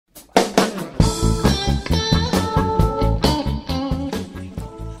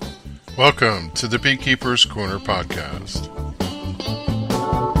Welcome to the Beekeeper's Corner podcast.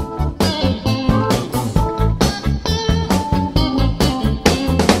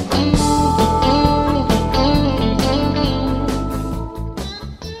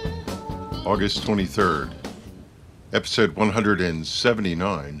 August 23rd, episode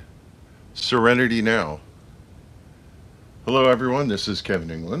 179, Serenity Now. Hello everyone, this is Kevin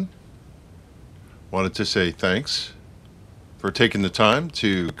England. Wanted to say thanks for taking the time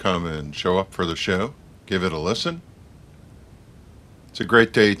to come and show up for the show, give it a listen. It's a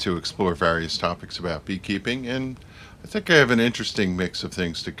great day to explore various topics about beekeeping, and I think I have an interesting mix of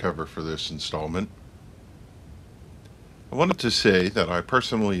things to cover for this installment. I wanted to say that I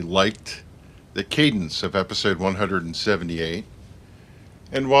personally liked the cadence of episode 178,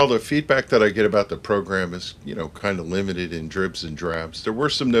 and while the feedback that I get about the program is, kind of limited in dribs and drabs, there were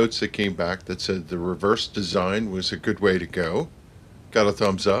some notes that came back that said the reverse design was a good way to go. Got a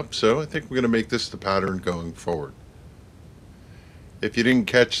thumbs up, so I think we're going to make this the pattern going forward. If you didn't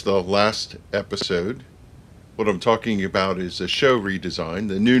catch the last episode, what I'm talking about is a show redesign.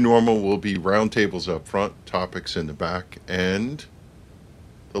 The new normal will be roundtables up front, topics in the back, and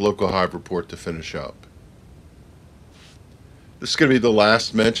the local Hive Report to finish up. This is going to be the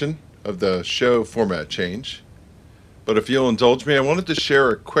last mention of the show format change, but if you'll indulge me, I wanted to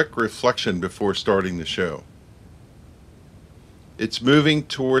share a quick reflection before starting the show. It's moving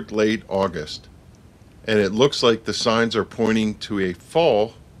toward late August, and it looks like the signs are pointing to a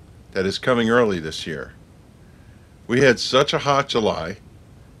fall that is coming early this year. We had such a hot July,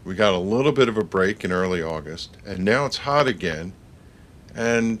 we got a little bit of a break in early August, and now it's hot again,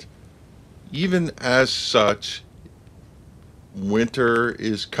 and even as such, winter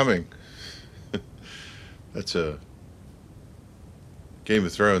is coming. That's a Game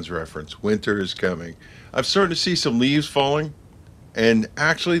of Thrones reference. Winter is coming. I'm starting to see some leaves falling, and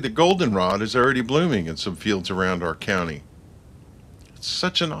actually the goldenrod is already blooming in some fields around our county. It's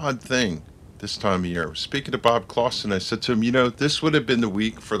such an odd thing this time of year. Speaking to Bob Clausen, I said to him, this would have been the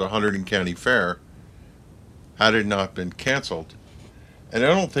week for the Hunterdon County Fair had it not been canceled. And I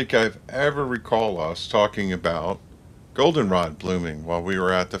don't think I've ever recall us talking about goldenrod blooming while we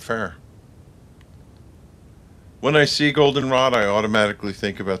were at the fair. When I see goldenrod, I automatically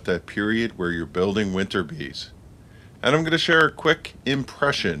think about that period where you're building winter bees. And I'm going to share a quick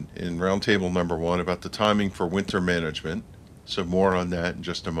impression in roundtable number 1 about the timing for winter management. So more on that in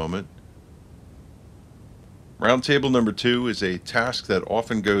just a moment. Roundtable number 2 is a task that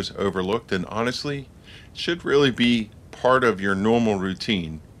often goes overlooked and honestly should really be part of your normal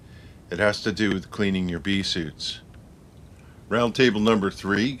routine. It has to do with cleaning your bee suits. Roundtable number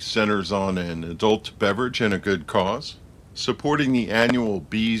 3 centers on an adult beverage and a good cause, supporting the annual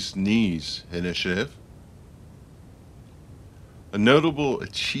Bees Knees initiative. A notable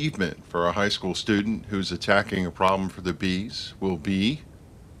achievement for a high school student who's attacking a problem for the bees will be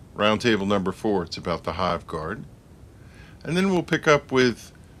roundtable number 4. It's about the HiveGuard. And then we'll pick up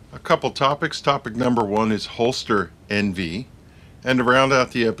with a couple topics. Topic number 1 is holster envy. And to round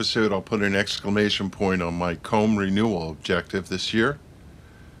out the episode, I'll put an exclamation point on my comb renewal objective this year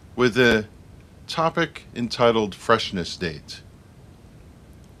with a topic entitled Freshness Date.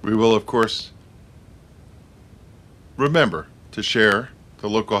 We will, of course, remember to share the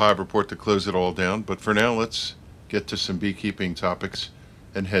local Hive Report to close it all down. But for now, let's get to some beekeeping topics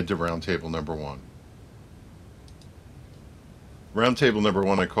and head to roundtable number 1. Roundtable number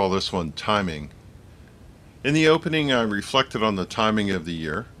 1, I call this one timing. In the opening, I reflected on the timing of the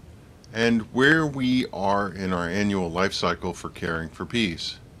year and where we are in our annual life cycle for caring for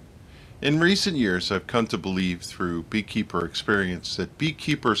bees. In recent years, I've come to believe through beekeeper experience that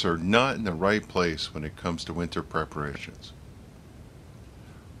beekeepers are not in the right place when it comes to winter preparations.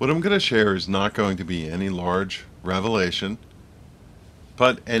 What I'm going to share is not going to be any large revelation,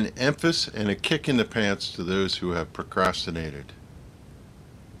 but an emphasis and a kick in the pants to those who have procrastinated.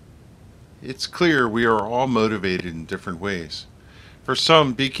 It's clear we are all motivated in different ways. For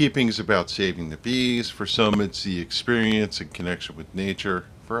some, beekeeping is about saving the bees. For some, it's the experience and connection with nature.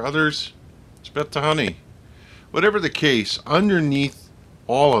 For others, it's about the honey. Whatever the case, underneath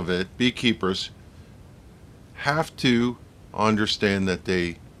all of it, beekeepers have to understand that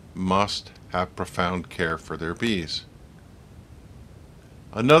they must have profound care for their bees.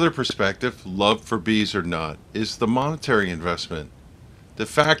 Another perspective, love for bees or not, is the monetary investment. The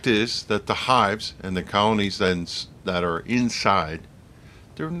fact is that the hives and the colonies that are inside,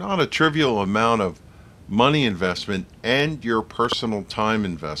 they're not a trivial amount of money investment and your personal time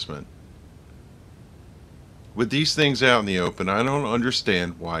investment. With these things out in the open, I don't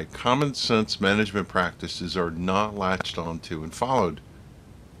understand why common sense management practices are not latched onto and followed.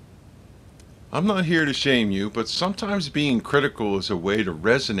 I'm not here to shame you, but sometimes being critical is a way to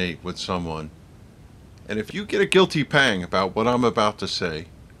resonate with someone. And if you get a guilty pang about what I'm about to say,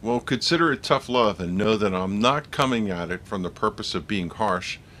 well, consider it tough love and know that I'm not coming at it from the purpose of being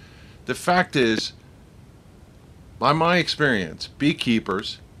harsh. The fact is, by my experience,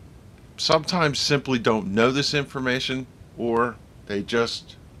 beekeepers sometimes simply don't know this information or they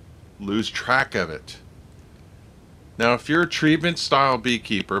just lose track of it. Now, if you're a treatment style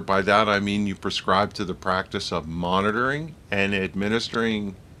beekeeper, by that I mean you prescribe to the practice of monitoring and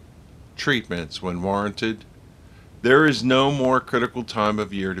administering treatments when warranted, there is no more critical time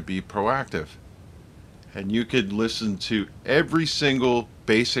of year to be proactive. And you could listen to every single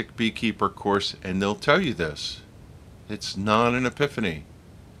basic beekeeper course and they'll tell you this. It's not an epiphany.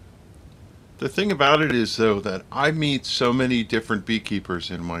 The thing about it is, though, that I meet so many different beekeepers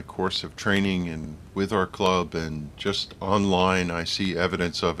in my course of training and with our club, and just online, I see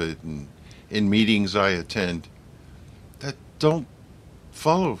evidence of it, and in meetings I attend, that don't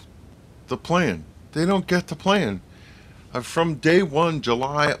follow the plan. They don't get the plan. From day one,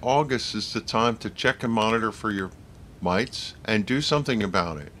 July, August is the time to check and monitor for your mites and do something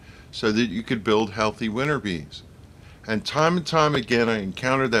about it so that you could build healthy winter bees. And time again, I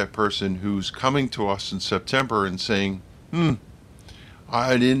encounter that person who's coming to us in September and saying,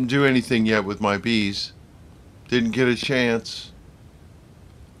 I didn't do anything yet with my bees. Didn't get a chance.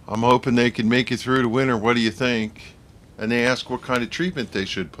 I'm hoping they can make it through the winter. What do you think? And they ask what kind of treatment they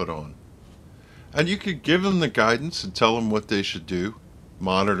should put on. And you could give them the guidance and tell them what they should do.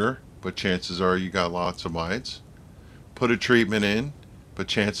 Monitor, but chances are you got lots of mites. Put a treatment in, but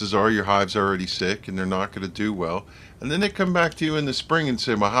chances are your hive's already sick and they're not going to do well. And then they come back to you in the spring and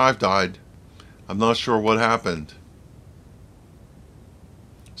say, my hive died. I'm not sure what happened.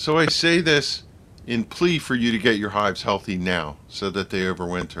 So I say this in plea for you to get your hives healthy now so that they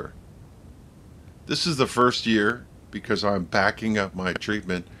overwinter. This is the first year, because I'm backing up my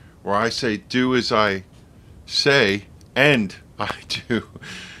treatment, where I say do as I say, and I do.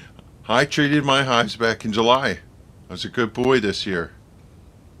 I treated my hives back in July. I was a good boy this year.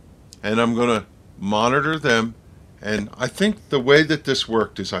 And I'm going to monitor them. And I think the way that this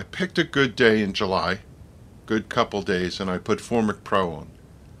worked is I picked a good day in July, good couple days, and I put Formic Pro on.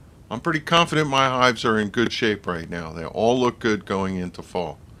 I'm pretty confident my hives are in good shape right now. They all look good going into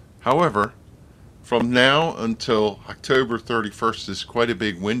fall. However, from now until October 31st is quite a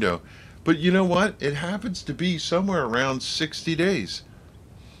big window. But you know what? It happens to be somewhere around 60 days.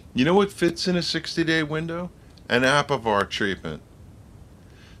 You know what fits in a 60-day window? An Apivar treatment.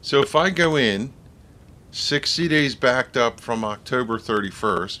 So if I go in 60 days backed up from October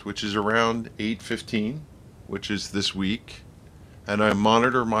 31st, which is around 8/15, which is this week, and I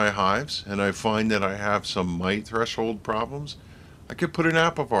monitor my hives and I find that I have some mite threshold problems, I could put an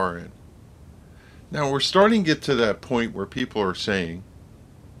Apivar in. Now we're starting to get to that point where people are saying,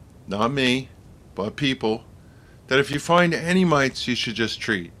 not me, but people, that if you find any mites, you should just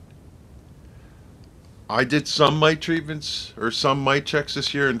treat. I did some mite treatments or some mite checks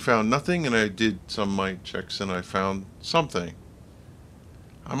this year and found nothing, and I did some mite checks and I found something.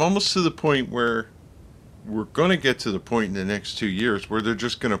 I'm almost to the point where we're going to get to the point in the next 2 years where they're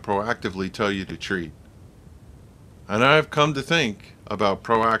just going to proactively tell you to treat. And I've come to think about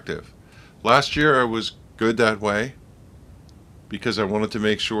proactive. Last year I was good that way because I wanted to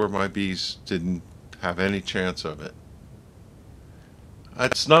make sure my bees didn't have any chance of it.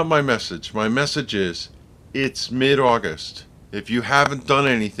 That's not my message. My message is, it's mid-August. If you haven't done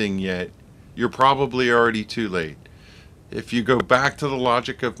anything yet, you're probably already too late. If you go back to the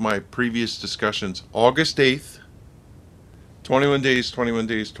logic of my previous discussions, August 8th, 21 days, 21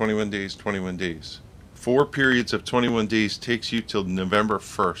 days, 21 days, 21 days. 4 periods of 21 days takes you till November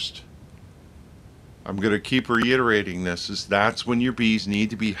 1st. I'm going to keep reiterating this, is that's when your bees need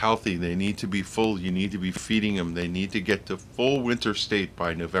to be healthy. They need to be full. You need to be feeding them. They need to get to full winter state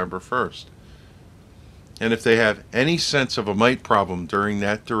by November 1st. And if they have any sense of a mite problem during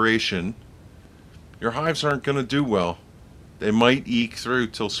that duration, your hives aren't going to do well. They might eke through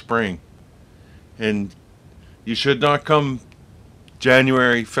till spring. And you should not come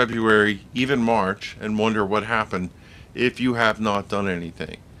January, February, even March and wonder what happened if you have not done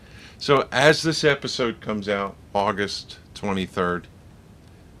anything. So as this episode comes out, August 23rd,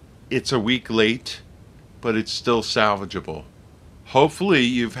 it's a week late, but it's still salvageable. Hopefully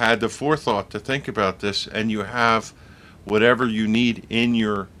you've had the forethought to think about this and you have whatever you need in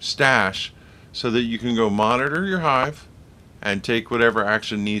your stash so that you can go monitor your hive and take whatever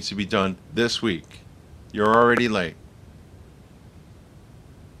action needs to be done this week. You're already late.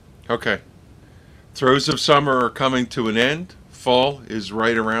 Okay. Throes of summer are coming to an end. Fall is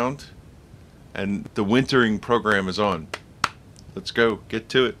right around. and the wintering program is on. Let's go. Get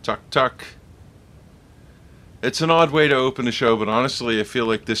to it. Tuck, tuck. It's an odd way to open the show, but honestly, I feel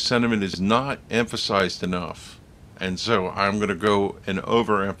like this sentiment is not emphasized enough. And so I'm going to go and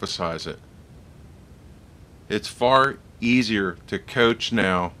overemphasize it. It's far easier to coach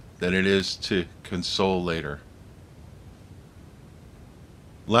now than it is to console later.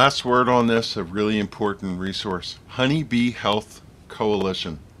 Last word on this, a really important resource, Honeybee Health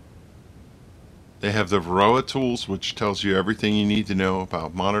Coalition. They have the Varroa tools, which tells you everything you need to know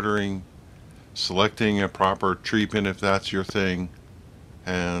about monitoring, selecting a proper treatment if that's your thing,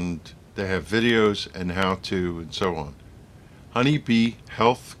 and they have videos and how-to and so on.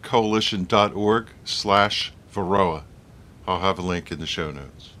 honeybeehealthcoalition.org/Varroa. I'll have a link in the show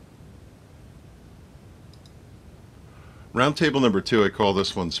notes. Roundtable number 2, I call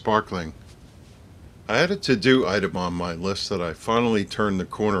this one Sparkling. I had a to-do item on my list that I finally turned the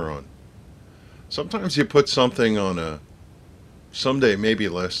corner on. Sometimes you put something on a someday maybe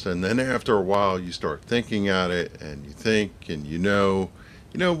list, and then after a while you start thinking at it, and you think, and you know,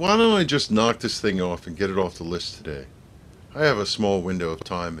 why don't I just knock this thing off and get it off the list today? I have a small window of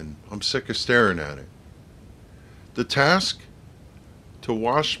time, and I'm sick of staring at it. The task? To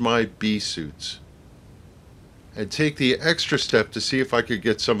wash my bee suits. And take the extra step to see if I could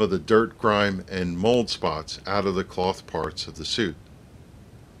get some of the dirt, grime, and mold spots out of the cloth parts of the suit.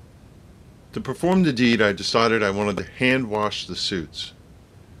 To perform the deed, I decided I wanted to hand wash the suits.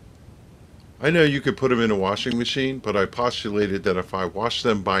 I know you could put them in a washing machine, but I postulated that if I washed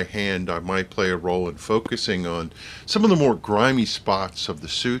them by hand, I might play a role in focusing on some of the more grimy spots of the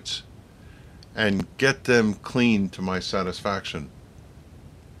suits and get them clean to my satisfaction.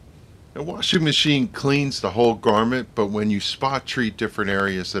 A washing machine cleans the whole garment, but when you spot treat different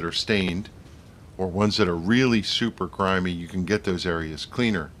areas that are stained, or ones that are really super grimy, you can get those areas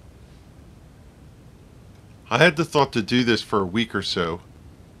cleaner. I had the thought to do this for a week or so,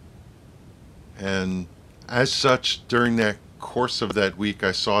 and as such, during that course of that week,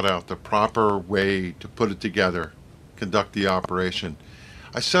 I sought out the proper way to put it together, conduct the operation.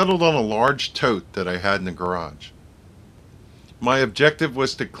 I settled on a large tote that I had in the garage. My objective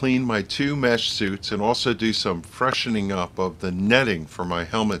was to clean my 2 mesh suits and also do some freshening up of the netting for my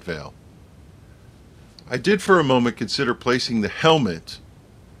helmet veil. I did for a moment consider placing the helmet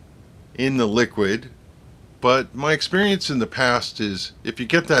in the liquid, but my experience in the past is if you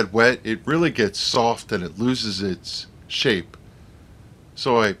get that wet, it really gets soft and it loses its shape.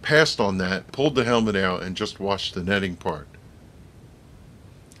 So I passed on that, pulled the helmet out, and just washed the netting part.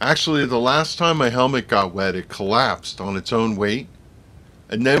 Actually, the last time my helmet got wet, it collapsed on its own weight.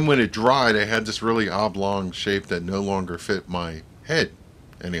 And then when it dried, I had this really oblong shape that no longer fit my head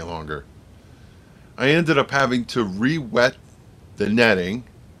any longer. I ended up having to re-wet the netting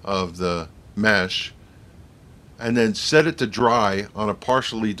of the mesh and then set it to dry on a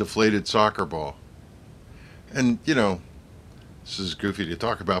partially deflated soccer ball. And, this is goofy to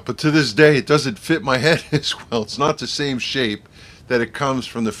talk about, but to this day, it doesn't fit my head as well. It's not the same shape that it comes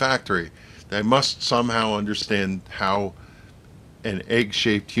from the factory. I must somehow understand how an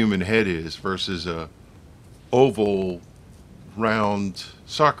egg-shaped human head is versus a oval, round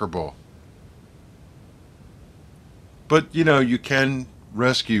soccer ball. But, you can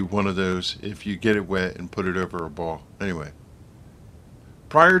rescue one of those if you get it wet and put it over a ball. Anyway,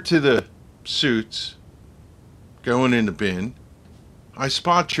 prior to the suits going in the bin, I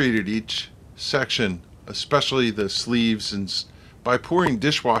spot treated each section, especially the sleeves, and by pouring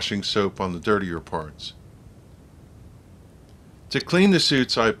dishwashing soap on the dirtier parts. To clean the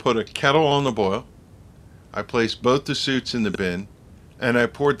suits, I put a kettle on the boil. I placed both the suits in the bin, and I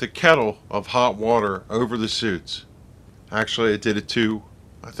poured the kettle of hot water over the suits. Actually, I did it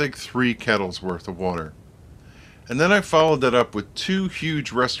 3 kettles worth of water. And then I followed that up with 2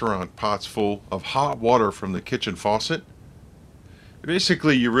 huge restaurant pots full of hot water from the kitchen faucet.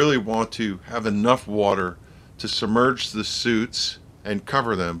 Basically, you really want to have enough water to submerge the suits and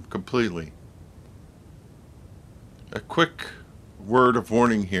cover them completely. A quick word of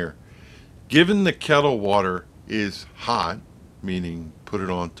warning here. Given the kettle water is hot, meaning put it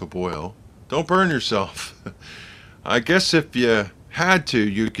on to boil, don't burn yourself. I guess if you had to,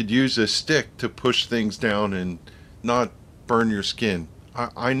 you could use a stick to push things down and not burn your skin.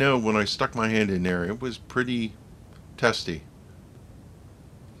 I know when I stuck my hand in there, it was pretty testy.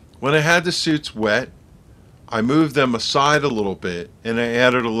 When I had the suits wet, I moved them aside a little bit and I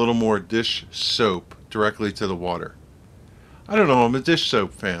added a little more dish soap directly to the water. I don't know, I'm a dish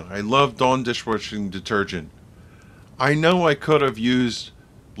soap fan. I love Dawn dishwashing detergent. I know I could have used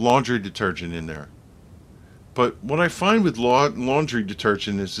laundry detergent in there, But what I find with laundry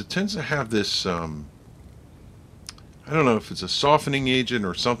detergent is it tends to have this, I don't know if it's a softening agent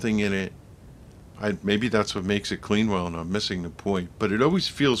or something in it. Maybe that's what makes it clean well and I'm missing the point. But it always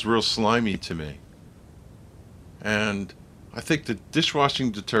feels real slimy to me. And I think the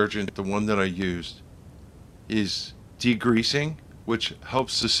dishwashing detergent, the one that I used, is degreasing, which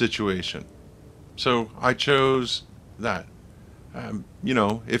helps the situation. So I chose that.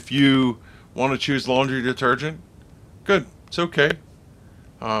 If you want to choose laundry detergent, good, it's okay.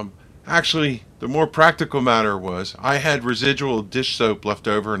 Actually, the more practical matter was I had residual dish soap left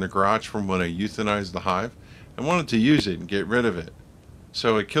over in the garage from when I euthanized the hive and wanted to use it and get rid of it.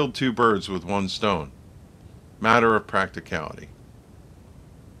 So I killed two birds with one stone. Matter of practicality.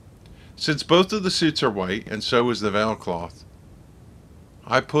 Since both of the suits are white and so is the veil cloth,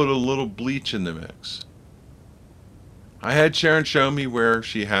 I put a little bleach in the mix. I had Sharon show me where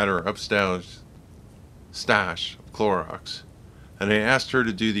she had her upstairs stash of Clorox, and I asked her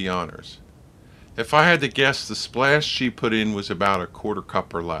to do the honors. If I had to guess, the splash she put in was about a quarter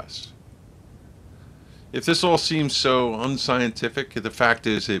cup or less. If this all seems so unscientific, the fact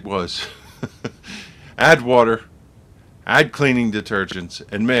is it was. Add water, add cleaning detergents,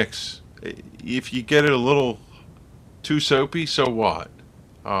 and mix. If you get it a little too soapy, so what?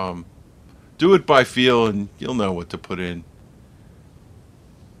 Do it by feel and you'll know what to put in.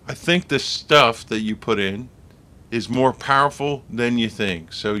 I think the stuff that you put in is more powerful than you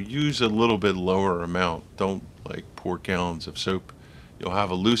think, so use a little bit lower amount. Don't pour gallons of soap. You'll have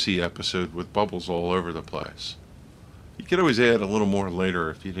a Lucy episode with bubbles all over the place. You could always add a little more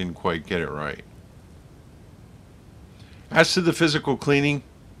later if you didn't quite get it right. As to the physical cleaning,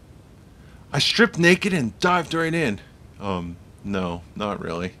 I stripped naked and dived right in. No, not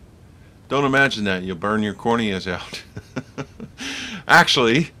really. Don't imagine that. You'll burn your corneas out.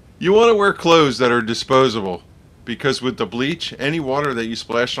 Actually, you want to wear clothes that are disposable, because with the bleach, any water that you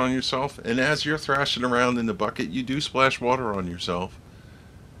splash on yourself, and as you're thrashing around in the bucket, you do splash water on yourself.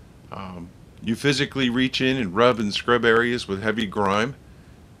 You physically reach in and rub and scrub areas with heavy grime.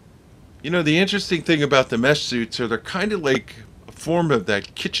 The interesting thing about the mesh suits are they're kind of like a form of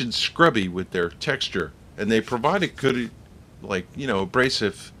that kitchen scrubby with their texture, and they provide a good,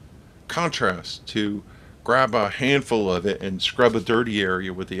 abrasive contrast to grab a handful of it and scrub a dirty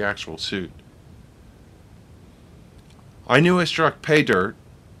area with the actual suit. I knew I struck pay dirt.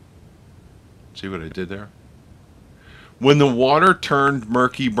 See what I did there? When the water turned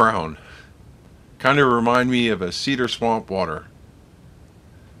murky brown. Kind of remind me of a cedar swamp water.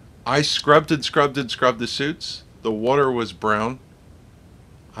 I scrubbed and scrubbed and scrubbed the suits. The water was brown.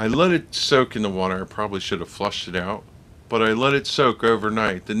 I let it soak in the water. I probably should have flushed it out, but I let it soak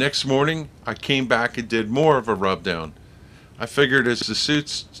overnight. The next morning, I came back and did more of a rub down. I figured as the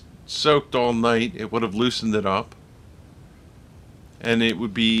suits soaked all night, it would have loosened it up, and I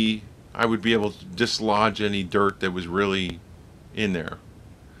would be able to dislodge any dirt that was really in there.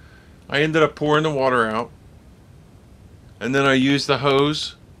 I ended up pouring the water out, and then I used the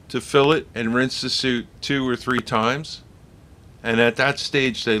hose to fill it and rinse the suit 2 or 3 times, and at that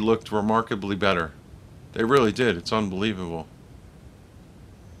stage they looked remarkably better. They really did. It's unbelievable.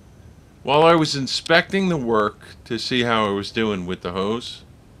 While I was inspecting the work to see how I was doing with the hose,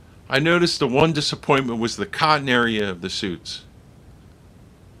 I noticed the one disappointment was the cotton area of the suits,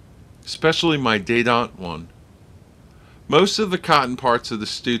 especially my Dedant one. Most of the cotton parts of the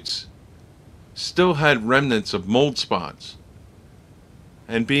suits still had remnants of mold spots,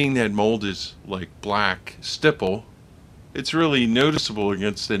 and being that mold is like black stipple, it's really noticeable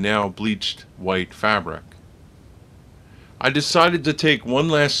against the now bleached white fabric. I decided to take one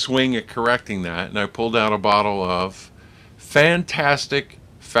last swing at correcting that, and I pulled out a bottle of fantastic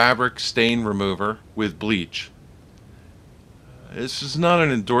fabric stain remover with bleach. This is not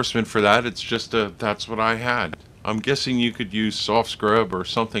an endorsement for that, it's just that's what I had. I'm guessing you could use soft scrub or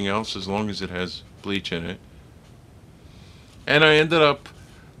something else as long as it has bleach in it. And I ended up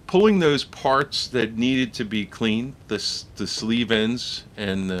pulling those parts that needed to be cleaned, the sleeve ends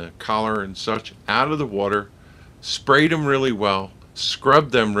and the collar and such, out of the water, sprayed them really well,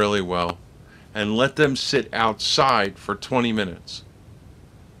 scrubbed them really well, and let them sit outside for 20 minutes.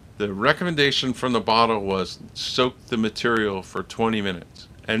 The recommendation from the bottle was soak the material for 20 minutes.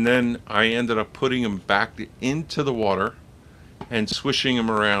 And then I ended up putting them back into the water and swishing them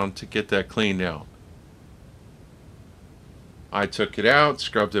around to get that cleaned out. I took it out,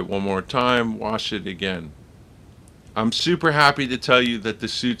 scrubbed it one more time, washed it again. I'm super happy to tell you that the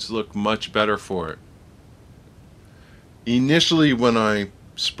suits look much better for it. Initially, when I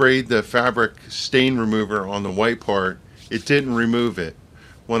sprayed the fabric stain remover on the white part, it didn't remove it.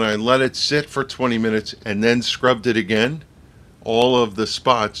 when I let it sit for 20 minutes and then scrubbed it again, all of the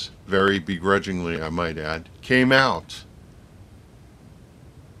spots, very begrudgingly I might add, came out.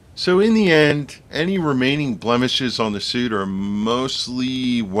 So in the end, any remaining blemishes on the suit are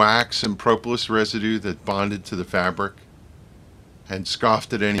mostly wax and propolis residue that bonded to the fabric, and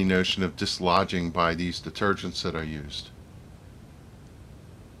scoffed at any notion of dislodging by these detergents that I used.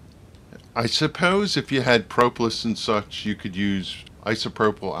 I suppose if you had propolis and such, you could use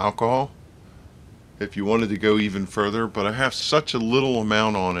isopropyl alcohol if you wanted to go even further, but I have such a little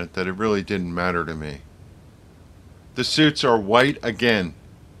amount on it that it really didn't matter to me. The suits are white again,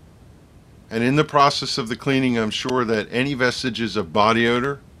 and in the process of the cleaning, I'm sure that any vestiges of body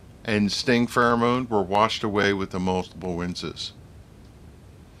odor and sting pheromone were washed away with the multiple rinses.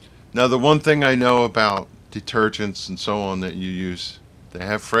 Now, the one thing I know about detergents and so on that you use, they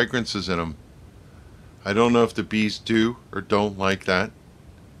have fragrances in them. I don't know if the bees do or don't like that.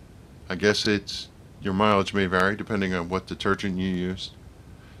 I guess your mileage may vary depending on what detergent you used.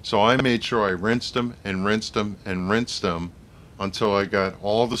 So I made sure I rinsed them and rinsed them and rinsed them until I got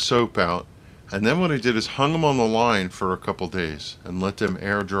all the soap out. And then what I did is hung them on the line for a couple days and let them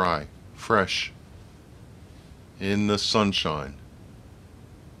air dry, fresh, in the sunshine.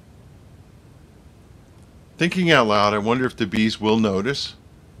 Thinking out loud, I wonder if the bees will notice,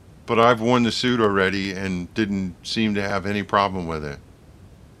 but I've worn the suit already and didn't seem to have any problem with it.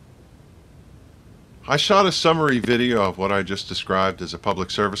 I shot a summary video of what I just described as a public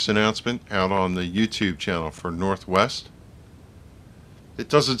service announcement out on the YouTube channel for Northwest. It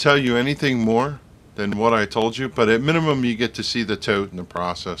doesn't tell you anything more than what I told you, but at minimum you get to see the tote and the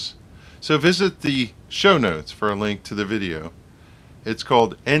process. So visit the show notes for a link to the video. It's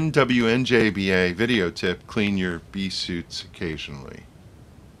called NWNJBA Video Tip, Clean Your Bee Suits Occasionally.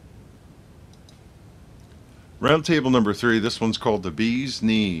 Roundtable number 3, this one's called The Bee's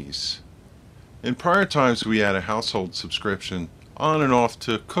Knees. In prior times we had a household subscription on and off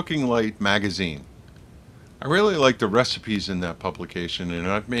to Cooking Light magazine. I really like the recipes in that publication, and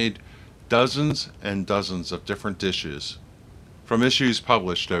I've made dozens and dozens of different dishes from issues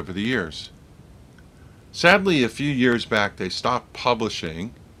published over the years. Sadly, a few years back they stopped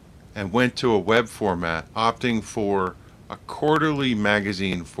publishing and went to a web format, opting for a quarterly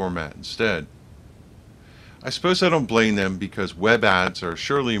magazine format instead. I suppose I don't blame them because web ads are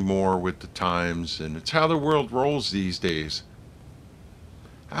surely more with the times, and it's how the world rolls these days.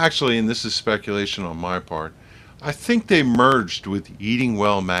 Actually, and this is speculation on my part, I think they merged with Eating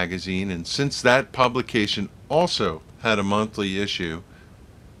Well magazine, and since that publication also had a monthly issue,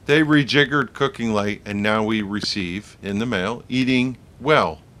 they rejiggered Cooking Light, and now we receive in the mail Eating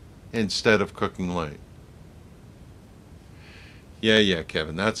Well instead of Cooking Light. Yeah,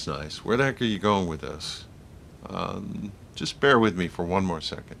 Kevin, that's nice. Where the heck are you going with this? Just bear with me for one more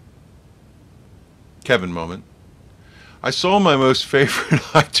second. Kevin moment. I saw my most favorite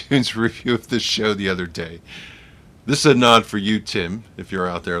iTunes review of this show the other day. This is a nod for you, Tim, if you're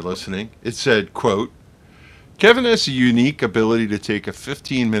out there listening. It said, quote, Kevin has a unique ability to take a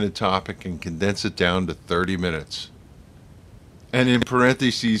 15-minute topic and condense it down to 30 minutes. And in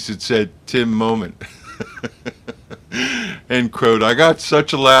parentheses it said, Tim moment. End quote. I got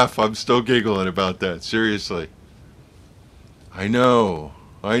such a laugh, I'm still giggling about that, seriously. I know,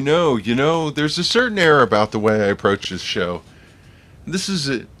 there's a certain air about the way I approach this show. This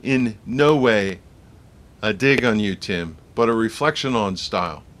is in no way a dig on you, Tim, but a reflection on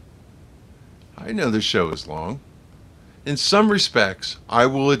style. I know the show is long. In some respects, I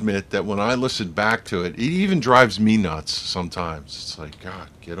will admit that when I listen back to it, it even drives me nuts sometimes. It's like, God,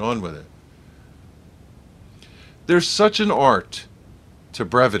 get on with it. There's such an art to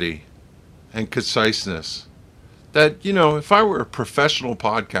brevity and conciseness that, if I were a professional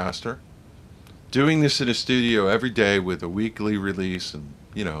podcaster, doing this in a studio every day with a weekly release and,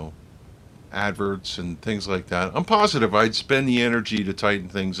 adverts and things like that, I'm positive I'd spend the energy to tighten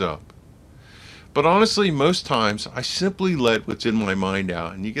things up. But honestly, most times, I simply let what's in my mind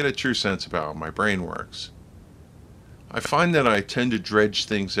out, and you get a true sense about how my brain works. I find that I tend to dredge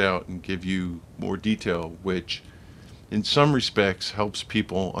things out and give you more detail, which, in some respects, helps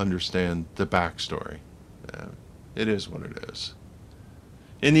people understand the backstory. It is what it is.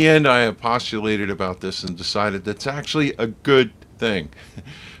 In the end, I have postulated about this and decided that's actually a good thing.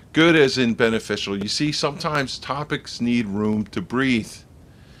 Good as in beneficial. You see, sometimes topics need room to breathe.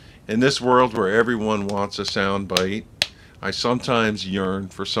 In this world where everyone wants a sound bite, I sometimes yearn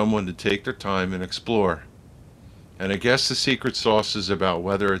for someone to take their time and explore. And I guess the secret sauce is about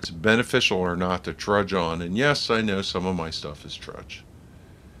whether it's beneficial or not to trudge on. And yes, I know some of my stuff is trudge.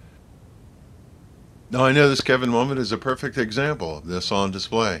 Now, I know this Kevin moment is a perfect example of this on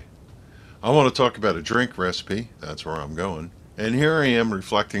display. I want to talk about a drink recipe, that's where I'm going, and here I am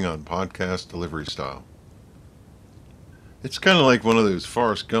reflecting on podcast delivery style. It's kind of like one of those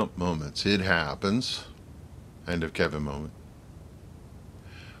Forrest Gump moments. It happens. End of Kevin moment.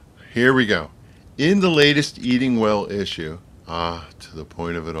 Here we go. In the latest Eating Well issue, to the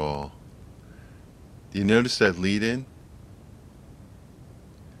point of it all. Do you notice that lead in?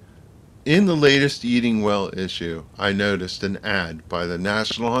 In the latest Eating Well issue, I noticed an ad by the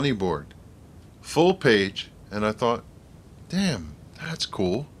National Honey Board. Full page, and I thought, damn, that's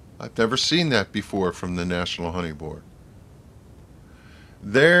cool. I've never seen that before from the National Honey Board.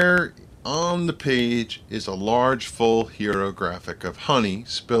 There on the page is a large full hero graphic of honey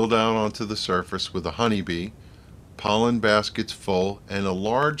spilled out onto the surface with a honeybee, pollen baskets full, and a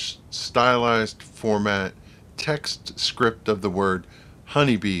large stylized format text script of the word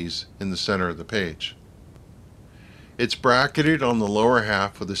honeybees in the center of the page. It's bracketed on the lower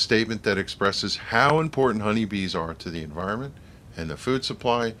half with a statement that expresses how important honeybees are to the environment and the food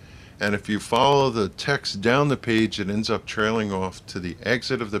supply, and if you follow the text down the page, it ends up trailing off to the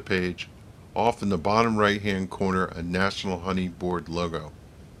exit of the page, off in the bottom right-hand corner, a National Honey Board logo.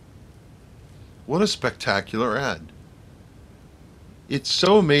 What a spectacular ad. It's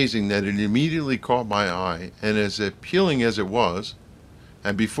so amazing that it immediately caught my eye, and as appealing as it was,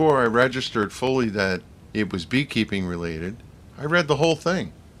 and before I registered fully that it was beekeeping related, I read the whole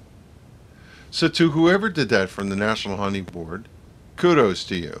thing. So to whoever did that from the National Honey Board, kudos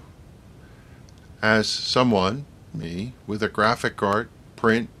to you. As someone, me, with a graphic art,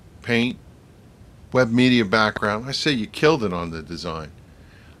 print, paint, web media background, I say you killed it on the design.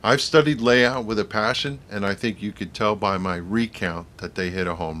 I've studied layout with a passion, and I think you could tell by my recount that they hit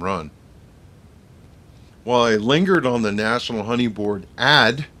a home run. While I lingered on the National Honey Board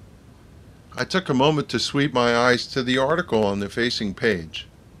ad, I took a moment to sweep my eyes to the article on the facing page.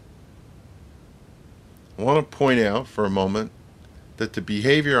 I want to point out for a moment that the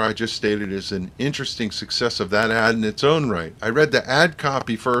behavior I just stated is an interesting success of that ad in its own right. I read the ad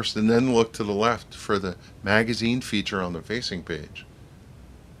copy first and then looked to the left for the magazine feature on the facing page.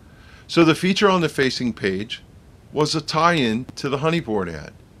 So the feature on the facing page was a tie-in to the Honey Board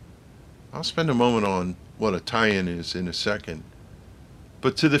ad. I'll spend a moment on what a tie-in is in a second.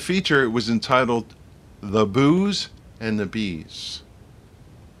 But to the feature, it was entitled The Booze and the Bees.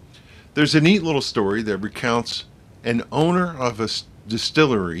 There's a neat little story that recounts an owner of a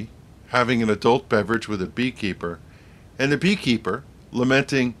distillery having an adult beverage with a beekeeper, and the beekeeper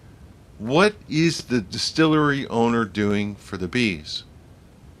lamenting, what is the distillery owner doing for the bees?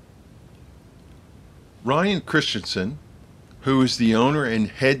 Ryan Christensen, who is the owner and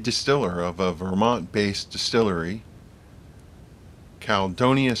head distiller of a Vermont-based distillery,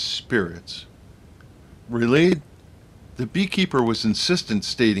 Caledonia Spirits, relayed the beekeeper was insistent,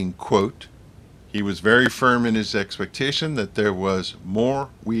 stating, quote, he was very firm in his expectation that there was more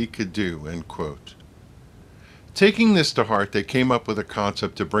we could do, end quote. Taking this to heart, they came up with a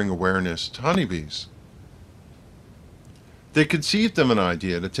concept to bring awareness to honeybees. They conceived of an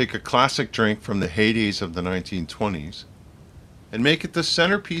idea to take a classic drink from the heydays of the 1920s and make it the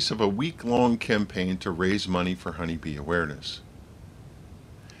centerpiece of a week-long campaign to raise money for honeybee awareness.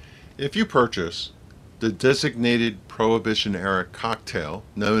 If you purchase the designated Prohibition-era cocktail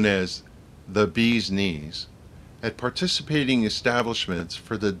known as the Bee's Knees at participating establishments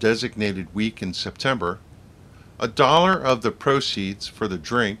for the designated week in September, $1 of the proceeds for the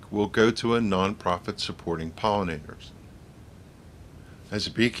drink will go to a nonprofit supporting pollinators. As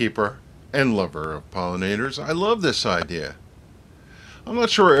a beekeeper and lover of pollinators, I love this idea. I'm not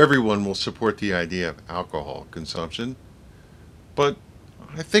sure everyone will support the idea of alcohol consumption, but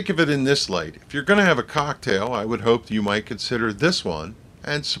I think of it in this light. If you're going to have a cocktail, I would hope you might consider this one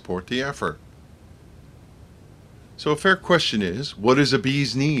and support the effort. So a fair question is, what is a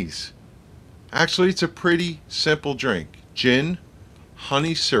bee's knees? Actually, it's a pretty simple drink. Gin,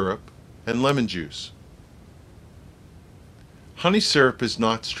 honey syrup, and lemon juice. Honey syrup is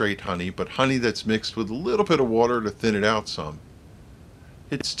not straight honey, but honey that's mixed with a little bit of water to thin it out some.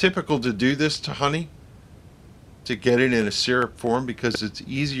 It's typical to do this to honey, to get it in a syrup form, because it's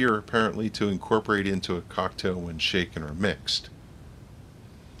easier apparently to incorporate into a cocktail when shaken or mixed.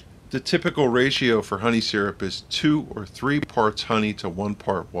 The typical ratio for honey syrup is 2 or 3 parts honey to 1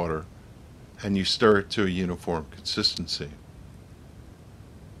 part water, and you stir it to a uniform consistency.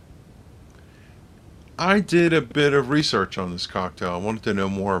 I did a bit of research on this cocktail. I wanted to know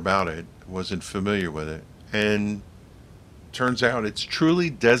more about it. I wasn't familiar with it, and turns out it's truly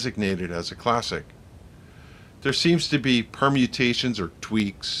designated as a classic. There seems to be permutations or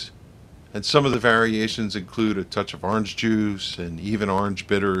tweaks And some of the variations include a touch of orange juice and even orange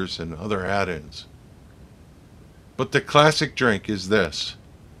bitters and other add-ins. But the classic drink is this: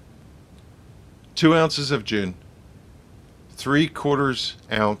 2 ounces of gin, 3/4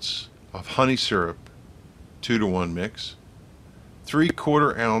 ounce of honey syrup, 2-to-1 mix,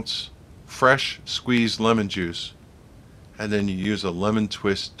 3/4 ounce fresh squeezed lemon juice, and then you use a lemon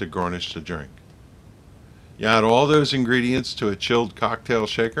twist to garnish the drink. You add all those ingredients to a chilled cocktail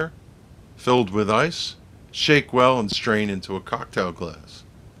shaker, filled with ice, shake well, and strain into a cocktail glass.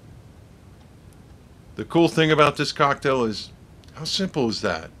 The cool thing about this cocktail is how simple is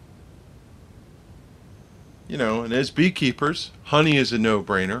that? And as beekeepers, honey is a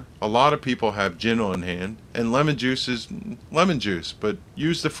no-brainer. A lot of people have gin on hand, and lemon juice is lemon juice, but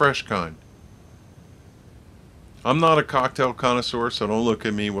use the fresh kind. I'm not a cocktail connoisseur, so don't look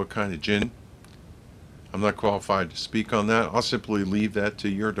at me what kind of gin. I'm not qualified to speak on that. I'll simply leave that to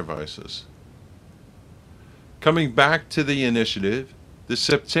your devices. Coming back to the initiative, the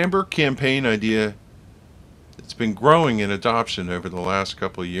September campaign idea, it's been growing in adoption over the last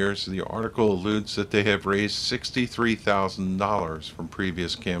couple of years. The article alludes that they have raised $63,000 from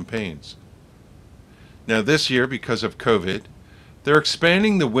previous campaigns. Now this year, because of COVID, they're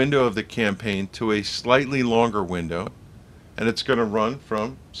expanding the window of the campaign to a slightly longer window, and it's going to run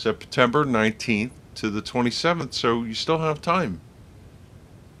from September 19th to the 27th, so you still have time.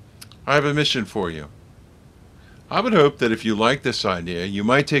 I have a mission for you. I would hope that if you like this idea, you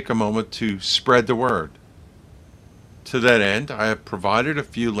might take a moment to spread the word. To that end, I have provided a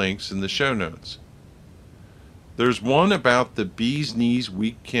few links in the show notes. There's one about the Bee's Knees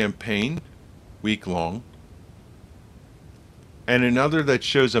Week campaign, week long, and another that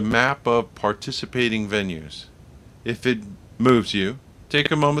shows a map of participating venues. If it moves you,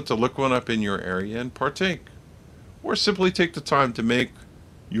 take a moment to look one up in your area and partake. Or simply take the time to make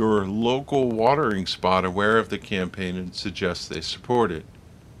your local watering spot aware of the campaign and suggest they support it.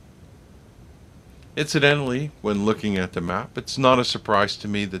 Incidentally, when looking at the map, it's not a surprise to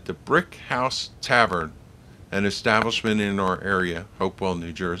me that the Brick House Tavern, an establishment in our area, Hopewell,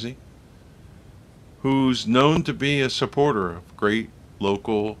 New Jersey, who's known to be a supporter of great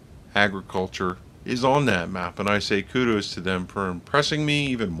local agriculture, is on that map, and I say kudos to them for impressing me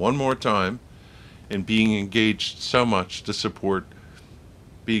even one more time and being engaged so much to support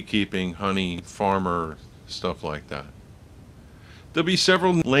beekeeping, honey, farmer, stuff like that. There'll be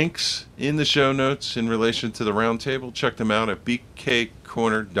several links in the show notes in relation to the roundtable. Check them out at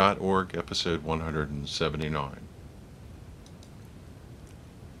BKCorner.org, episode 179.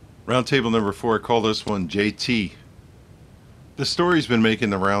 Roundtable number 4, I call this one JT. The story's been making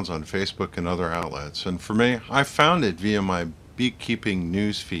the rounds on Facebook and other outlets, and for me, I found it via my beekeeping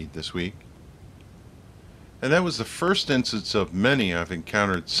news feed this week. And that was the first instance of many I've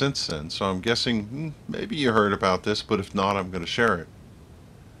encountered since then, so I'm guessing maybe you heard about this, but if not, I'm going to share it.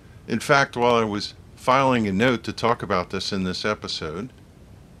 In fact, while I was filing a note to talk about this in this episode,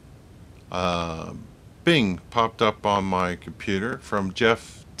 Bing popped up on my computer from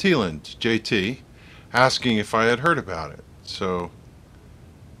Jeff Teeland, JT, asking if I had heard about it. So,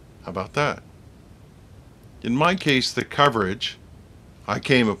 how about that? In my case, the coverage I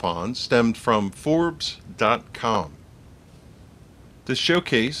came upon stemmed from Forbes.com. The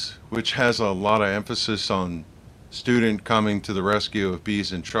showcase, which has a lot of emphasis on student coming to the rescue of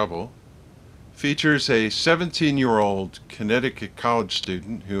bees in trouble, features a 17-year-old Connecticut college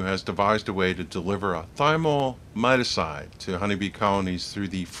student who has devised a way to deliver a thymol miticide to honeybee colonies through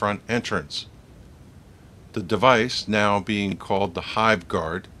the front entrance. The device, now being called the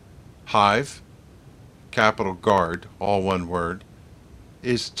HiveGuard, Hive, capital Guard, all one word,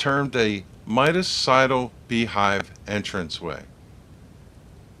 is termed a miticidal beehive entranceway.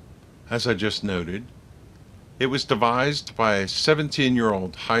 As I just noted, it was devised by a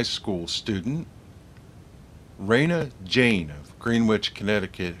 17-year-old high school student, Raina Jane of Greenwich,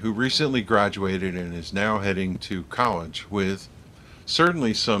 Connecticut, who recently graduated and is now heading to college with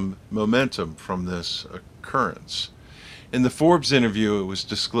certainly some momentum from this occurrence. In the Forbes interview, it was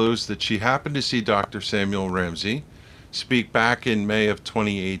disclosed that she happened to see Dr. Samuel Ramsey speak back in May of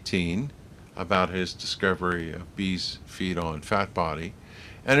 2018 about his discovery of bees feed on fat body,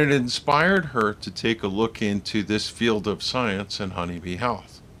 and it inspired her to take a look into this field of science and honeybee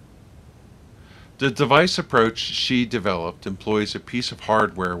health. The device approach she developed employs a piece of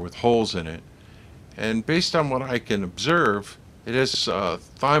hardware with holes in it, and based on what I can observe, it has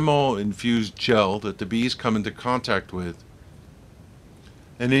thymol-infused gel that the bees come into contact with,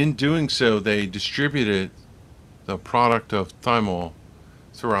 and in doing so, they distribute the product of thymol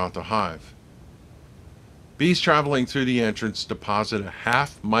throughout the hive. Bees traveling through the entrance deposit a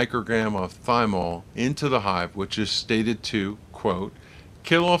half microgram of thymol into the hive, which is stated to, quote,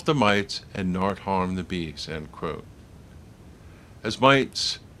 kill off the mites and not harm the bees, end quote. As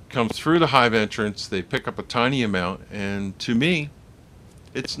mites come through the hive entrance, they pick up a tiny amount, and to me,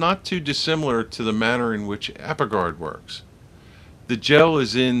 it's not too dissimilar to the manner in which HiveGuard works. The gel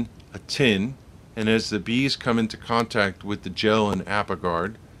is in a tin, and as the bees come into contact with the gel in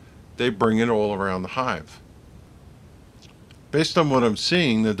HiveGuard, they bring it all around the hive. Based on what I'm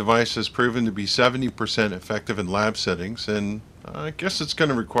seeing, the device has proven to be 70% effective in lab settings, and I guess it's going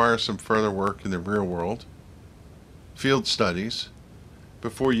to require some further work in the real world, field studies,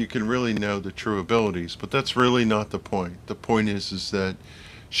 before you can really know the true abilities. But that's really not the point. The point is that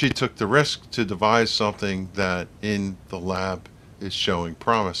she took the risk to devise something that in the lab is showing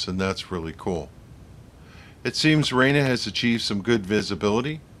promise, and that's really cool. It seems Raina has achieved some good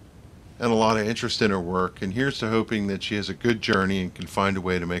visibility and a lot of interest in her work, and here's to hoping that she has a good journey and can find a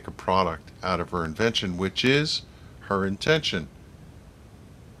way to make a product out of her invention, which is her intention.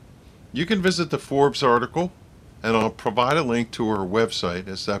 You can visit the Forbes article, and I'll provide a link to her website,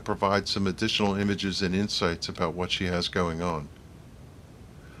 as that provides some additional images and insights about what she has going on.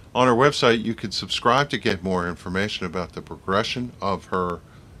 On her website, you can subscribe to get more information about the progression of her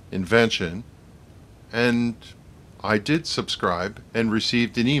invention, and I did subscribe and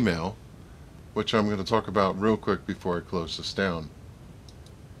received an email, which I'm going to talk about real quick before I close this down.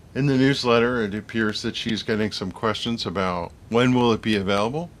 In the newsletter, it appears that she's getting some questions about when will it be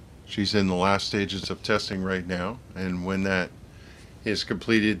available. She's in the last stages of testing right now, and when that is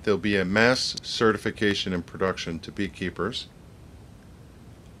completed, there'll be a mass certification and production to beekeepers.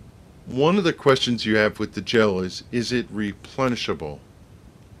 One of the questions you have with the gel is it replenishable?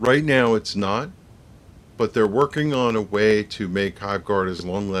 Right now it's not, but they're working on a way to make HiveGuard as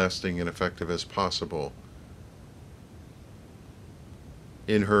long-lasting and effective as possible.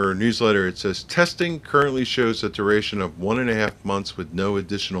 In her newsletter, it says, testing currently shows a duration of 1.5 months with no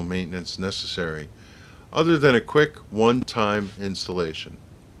additional maintenance necessary, other than a quick one-time installation.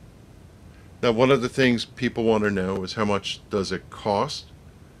 Now, one of the things people want to know is how much does it cost?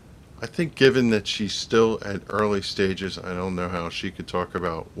 I think given that she's still at early stages, I don't know how she could talk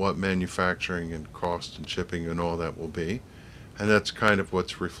about what manufacturing and cost and shipping and all that will be. And that's kind of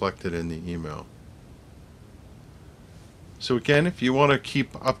what's reflected in the email. So again, if you want to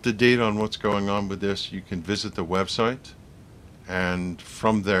keep up to date on what's going on with this, you can visit the website. And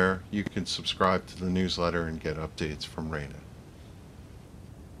from there, you can subscribe to the newsletter and get updates from Raina.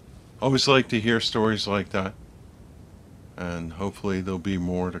 Always like to hear stories like that. And hopefully there'll be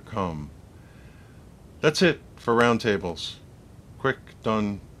more to come. That's it for roundtables. Quick,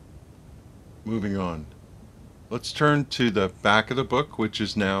 done, moving on. Let's turn to the back of the book, which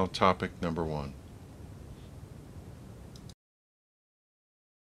is now topic number 1.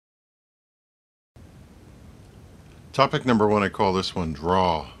 Topic number 1, I call this one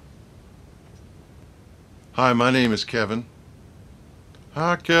Draw. Hi, my name is Kevin.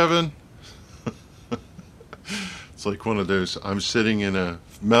 Hi, Kevin. It's like one of those, I'm sitting in a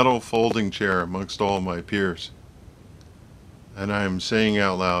metal folding chair amongst all my peers, and I'm saying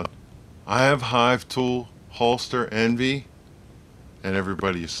out loud, I have hive tool holster envy, and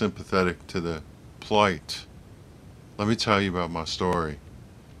everybody is sympathetic to the plight. Let me tell you about my story.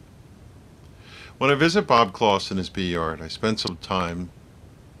 When I visit Bob Kloss in his bee yard, I spend some time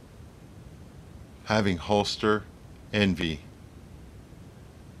having holster envy.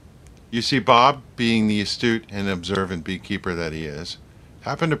 You see, Bob, being the astute and observant beekeeper that he is,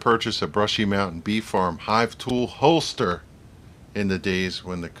 happened to purchase a Brushy Mountain Bee Farm hive tool holster in the days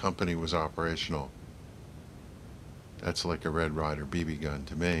when the company was operational. That's like a Red Ryder BB gun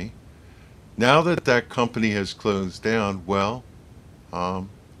to me. Now that that company has closed down, well,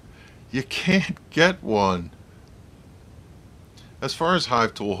 you can't get one. As far as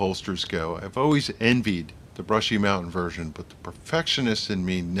hive tool holsters go, I've always envied the Brushy Mountain version, but the perfectionist in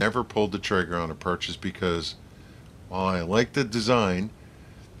me never pulled the trigger on a purchase because, while I like the design,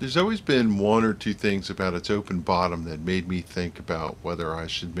 there's always been 1 or 2 things about its open bottom that made me think about whether I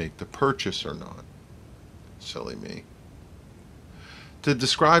should make the purchase or not. Silly me. To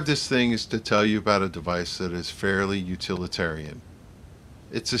describe this thing is to tell you about a device that is fairly utilitarian.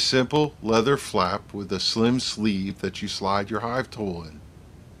 It's a simple leather flap with a slim sleeve that you slide your hive tool in.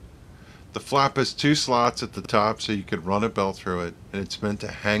 The flap has 2 slots at the top so you could run a belt through it, and it's meant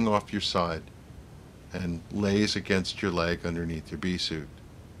to hang off your side and lays against your leg underneath your bee suit.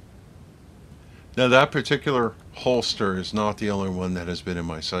 Now, that particular holster is not the only one that has been in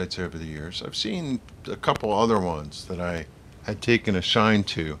my sights over the years. I've seen a couple other ones that I had taken a shine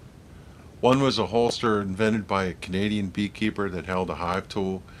to. One was a holster invented by a Canadian beekeeper that held a hive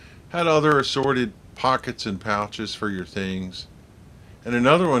tool, had other assorted pockets and pouches for your things. And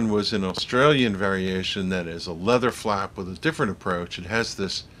another one was an Australian variation that is a leather flap with a different approach. It has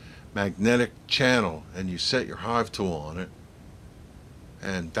this magnetic channel, and you set your hive tool on it.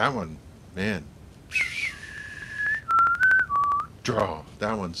 And that one, man, draw.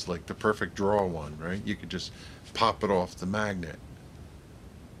 That one's like the perfect draw one, right? You could just pop it off the magnet.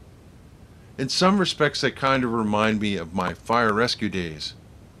 In some respects, they kind of remind me of my fire rescue days.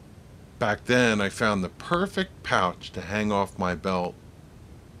 Back then, I found the perfect pouch to hang off my belt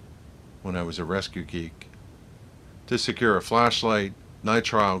when I was a rescue geek, to secure a flashlight,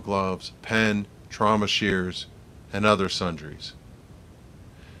 nitrile gloves, pen, trauma shears, and other sundries.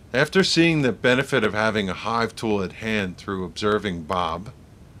 After seeing the benefit of having a hive tool at hand through observing Bob,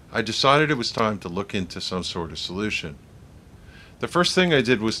 I decided it was time to look into some sort of solution. The first thing I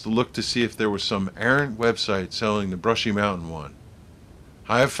did was to look to see if there was some errant website selling the Brushy Mountain one.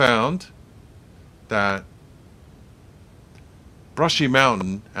 I have found that Brushy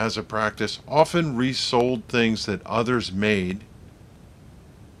Mountain, as a practice, often resold things that others made.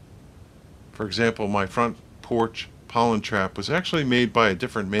 For example, my front porch pollen trap was actually made by a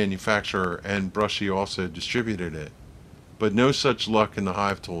different manufacturer, and Brushy also distributed it. But no such luck in the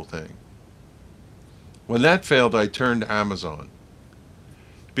hive tool thing. When that failed, I turned to Amazon.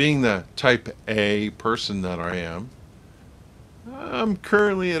 Being the type A person that I am, I'm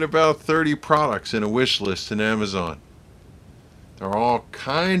currently at about 30 products in a wish list in Amazon. They're all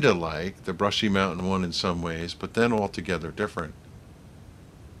kind of like the Brushy Mountain one in some ways, but then altogether different.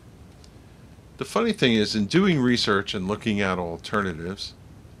 The funny thing is, in doing research and looking at alternatives,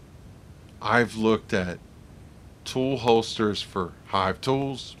 I've looked at tool holsters for hive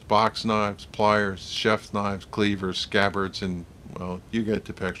tools, box knives, pliers, chef knives, cleavers, scabbards, and, well, you get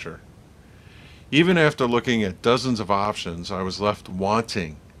the picture. Even after looking at dozens of options, I was left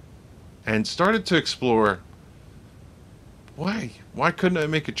wanting and started to explore why? Why couldn't I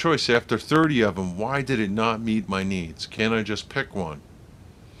make a choice after 30 of them? Why did it not meet my needs? Can't I just pick one?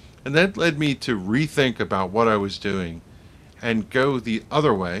 And that led me to rethink about what I was doing and go the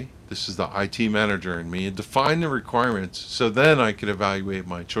other way. This is the IT manager in me, and define the requirements so then I could evaluate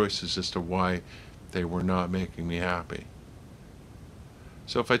my choices as to why they were not making me happy.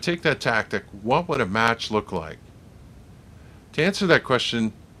 So if I take that tactic, what would a match look like? To answer that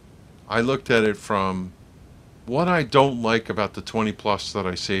question, I looked at it from what I don't like about the 20 plus that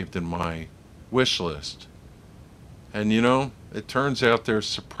I saved in my wish list. And you know, it turns out there's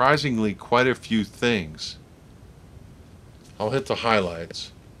surprisingly quite a few things. I'll hit the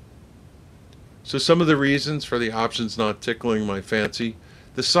highlights. So some of the reasons for the options not tickling my fancy: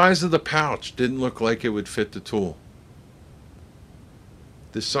 the size of the pouch didn't look like it would fit the tool.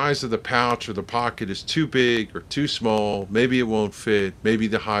 The size of the pouch or the pocket is too big or too small. Maybe it won't fit. Maybe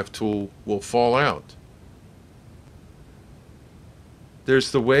the hive tool will fall out.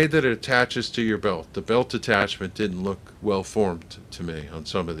 There's the way that it attaches to your belt. The belt attachment didn't look well formed to me on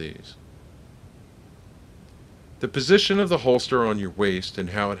some of these. The position of the holster on your waist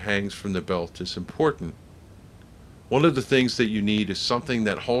and how it hangs from the belt is important. One of the things that you need is something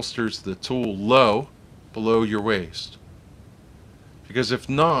that holsters the tool low, below your waist. Because if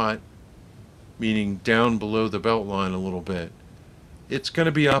not, meaning down below the belt line a little bit, it's going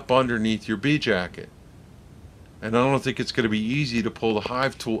to be up underneath your bee jacket. And I don't think it's going to be easy to pull the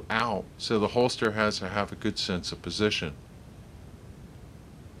hive tool out, so the holster has to have a good sense of position.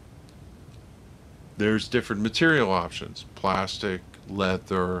 There's different material options: plastic,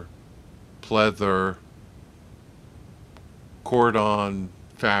 leather, pleather, cordon,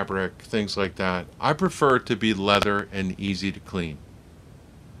 fabric, things like that. I prefer it to be leather and easy to clean.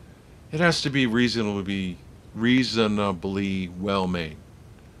 It has to be reasonably well made,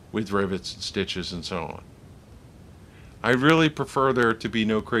 with rivets and stitches and so on. I really prefer there to be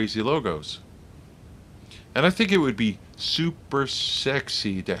no crazy logos. And I think it would be super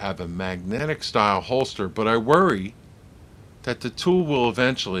sexy to have a magnetic style holster, but I worry that the tool will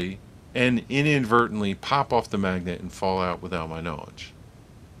eventually and inadvertently pop off the magnet and fall out without my knowledge.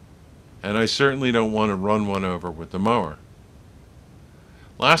 And I certainly don't want to run one over with the mower.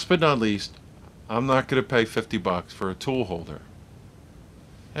 Last but not least, I'm not going to pay $50 for a tool holder.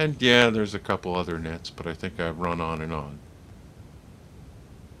 And yeah, there's a couple other nits, but I think I've run on and on.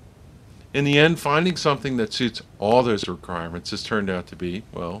 In the end, finding something that suits all those requirements has turned out to be,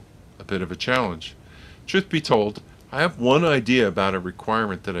 well, a bit of a challenge. Truth be told, I have one idea about a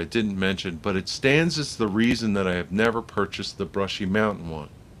requirement that I didn't mention, but it stands as the reason that I have never purchased the Brushy Mountain one.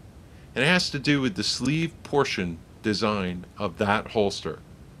 And it has to do with the sleeve portion design of that holster.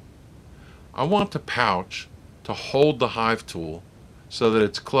 I want the pouch to hold the hive tool so that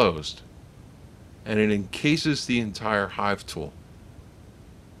it's closed and it encases the entire hive tool.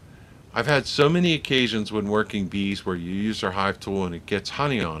 I've had so many occasions when working bees where you use our hive tool and it gets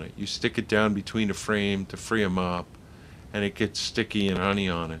honey on it. You stick it down between a frame to free them up and it gets sticky and honey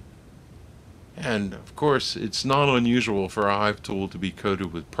on it. And of course, it's not unusual for a hive tool to be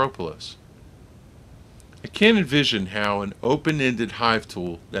coated with propolis. I can't envision how an open-ended hive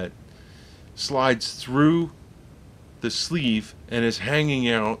tool that slides through the sleeve and is hanging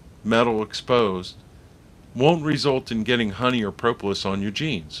out metal exposed won't result in getting honey or propolis on your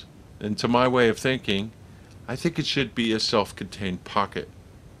jeans. And to my way of thinking, I think it should be a self-contained pocket.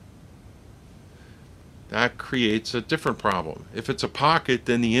 That creates a different problem. If it's a pocket,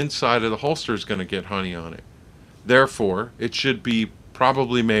 then the inside of the holster is going to get honey on it. Therefore, it should be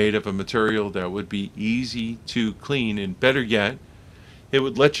probably made of a material that would be easy to clean, and better yet, it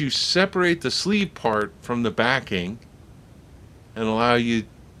would let you separate the sleeve part from the backing and allow you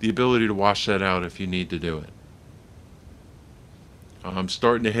the ability to wash that out if you need to do it. I'm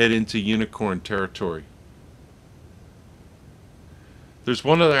starting to head into unicorn territory. There's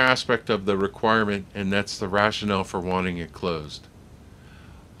one other aspect of the requirement, and that's the rationale for wanting it closed.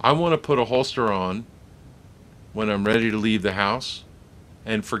 I want to put a holster on when I'm ready to leave the house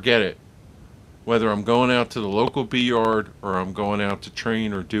and forget it. Whether I'm going out to the local bee yard or I'm going out to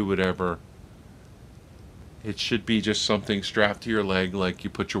train or do whatever, it should be just something strapped to your leg like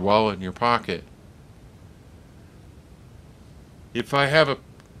you put your wallet in your pocket. If I have a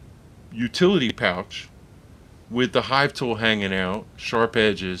utility pouch with the hive tool hanging out, sharp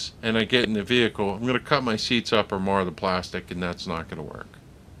edges, and I get in the vehicle, I'm going to cut my seats up or mar the plastic, and that's not going to work.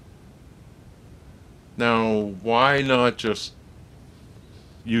 Now, why not just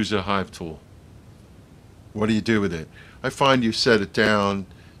use a hive tool? What do you do with it? I find you set it down.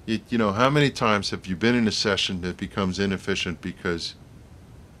 You know, how many times have you been in a session that becomes inefficient because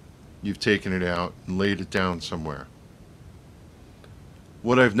you've taken it out and laid it down somewhere?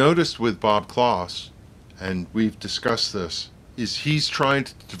 What I've noticed with Bob Kloss, and we've discussed this, is he's trying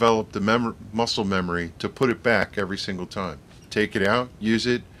to develop the muscle memory to put it back every single time. Take it out, use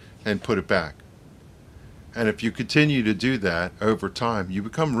it, and put it back. And if you continue to do that over time, you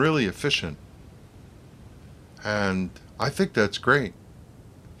become really efficient. And I think that's great.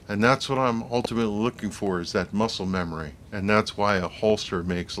 And that's what I'm ultimately looking for, is that muscle memory. And that's why a holster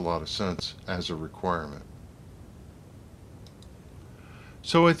makes a lot of sense as a requirement.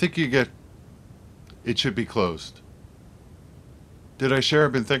 So I think it should be closed. Did I share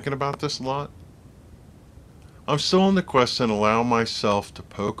I've been thinking about this a lot? I'm still on the quest and allow myself to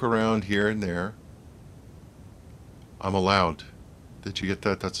poke around here and there. I'm allowed. Did you get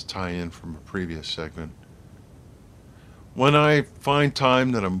that? That's a tie-in from a previous segment. When I find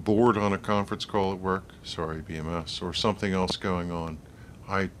time that I'm bored on a conference call at work, sorry BMS, or something else going on,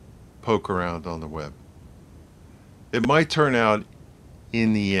 I poke around on the web. It might turn out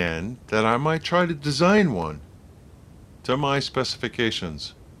in the end that I might try to design one to my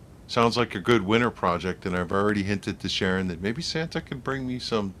specifications. Sounds like a good winter project, and I've already hinted to Sharon that maybe Santa could bring me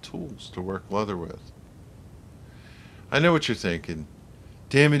some tools to work leather with. I know what you're thinking.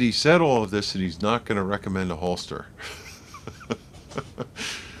 Damn it, he said all of this and he's not going to recommend a holster.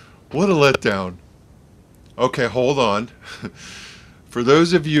 What a letdown. Okay, hold on. For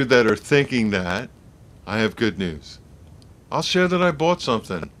those of you that are thinking that, I have good news. I'll share that I bought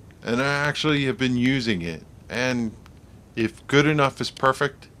something, and I actually have been using it, and if good enough is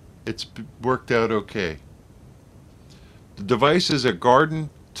perfect, it's worked out okay. The device is a garden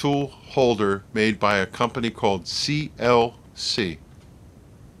tool holder made by a company called CLC.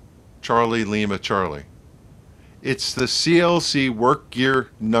 Charlie Lima Charlie. It's the CLC Work Gear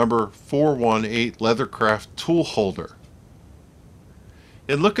number 418 Leathercraft tool holder.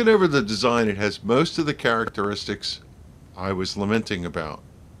 In looking over the design, it has most of the characteristics I was lamenting about.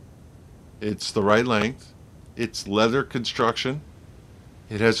 It's the right length, it's leather construction,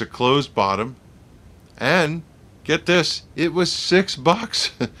 it has a closed bottom, and get this, it was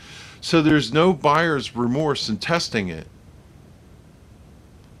 $6. So there's no buyer's remorse in testing it.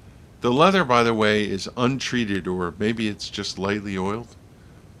 The leather, by the way, is untreated, or maybe it's just lightly oiled.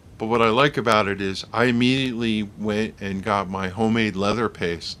 But what I like about it is I immediately went and got my homemade leather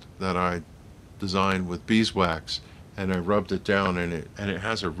paste that I designed with beeswax, and I rubbed it down in it, and it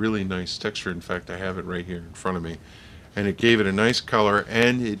has a really nice texture. In fact, I have it right here in front of me. And it gave it a nice color,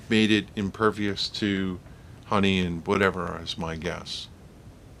 and it made it impervious to honey and whatever is my guess.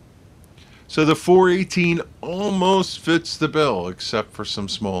 So the 418 almost fits the bill, except for some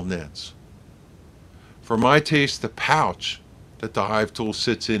small nits. For my taste, the pouch that the hive tool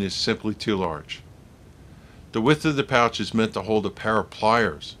sits in is simply too large. The width of the pouch is meant to hold a pair of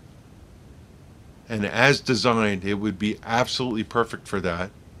pliers, and as designed, it would be absolutely perfect for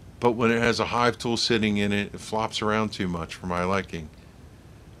that, but when it has a hive tool sitting in it, it flops around too much for my liking.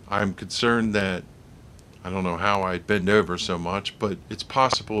 I'm concerned that, I don't know how I'd bend over so much, but it's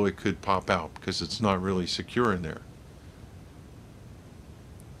possible it could pop out because it's not really secure in there.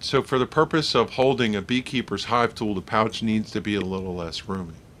 So for the purpose of holding a beekeeper's hive tool, the pouch needs to be a little less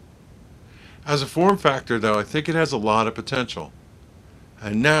roomy. As a form factor, though, I think it has a lot of potential.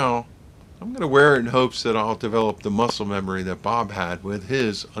 And now, I'm going to wear it in hopes that I'll develop the muscle memory that Bob had with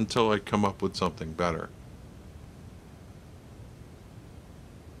his until I come up with something better.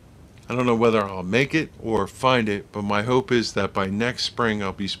 I don't know whether I'll make it or find it, but my hope is that by next spring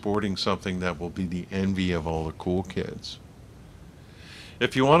I'll be sporting something that will be the envy of all the cool kids.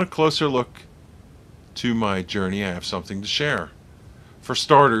 If you want a closer look to my journey, I have something to share. For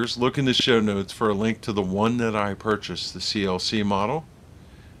starters, look in the show notes for a link to the one that I purchased, the CLC model.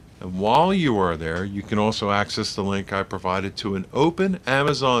 And while you are there, you can also access the link I provided to an open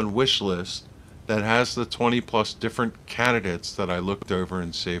Amazon wish list that has the 20 plus different candidates that I looked over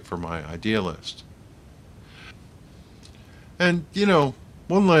and saved for my idea list. And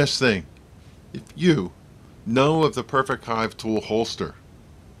one last thing. If you know of the perfect hive tool holster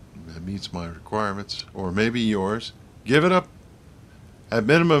that meets my requirements, or maybe yours, give it up. At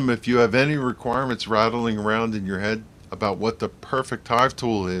minimum, if you have any requirements rattling around in your head about what the perfect hive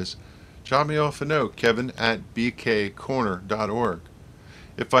tool is, drop me off a note, kevin@BKCorner.org.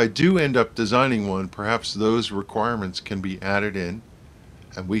 If I do end up designing one, perhaps those requirements can be added in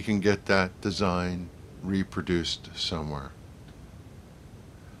and we can get that design reproduced somewhere.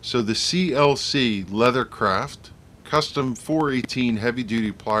 So the CLC Leathercraft Custom 418 Heavy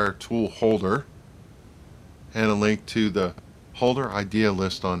Duty Plier Tool Holder and a link to the holder idea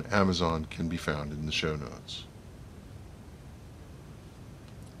list on Amazon can be found in the show notes.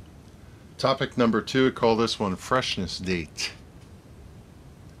 Topic number 2, I call this one Freshness Date.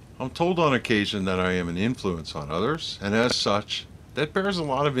 I'm told on occasion that I am an influence on others, and as such, that bears a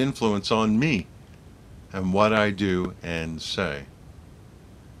lot of influence on me and what I do and say.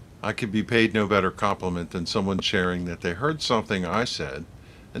 I could be paid no better compliment than someone sharing that they heard something I said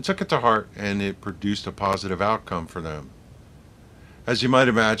and took it to heart and it produced a positive outcome for them. As you might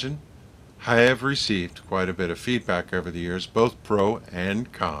imagine, I have received quite a bit of feedback over the years, both pro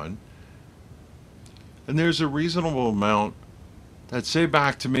and con, and there's a reasonable amount that say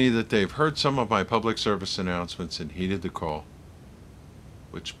back to me that they've heard some of my public service announcements and heeded the call,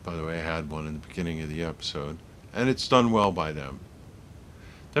 which, by the way, I had one in the beginning of the episode, and it's done well by them.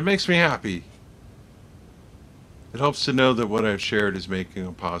 That makes me happy. It helps to know that what I've shared is making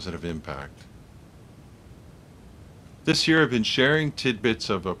a positive impact. This year I've been sharing tidbits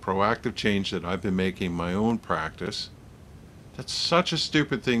of a proactive change that I've been making my own practice. That's such a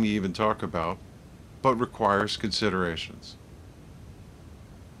stupid thing to even talk about, but requires considerations.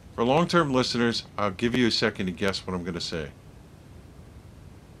 For long-term listeners, I'll give you a second to guess what I'm going to say.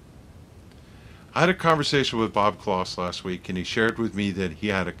 I had a conversation with Bob Kloss last week, and he shared with me that he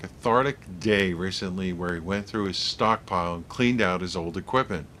had a cathartic day recently where he went through his stockpile and cleaned out his old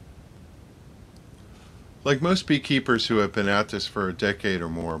equipment. Like most beekeepers who have been at this for a decade or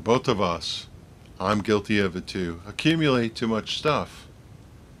more, both of us, I'm guilty of it too, accumulate too much stuff.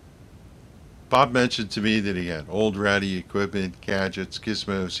 Bob mentioned to me that he had old ratty equipment, gadgets,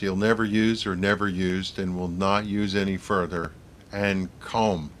 gizmos he'll never use or never used and will not use any further, and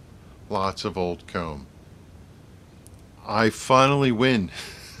comb. Lots of old comb. I finally win.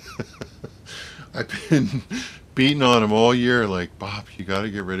 I've been beating on him all year like, Bob, you got to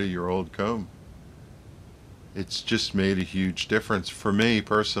get rid of your old comb. It's just made a huge difference for me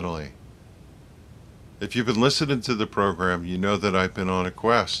personally. If you've been listening to the program, you know that I've been on a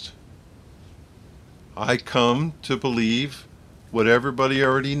quest. I come to believe what everybody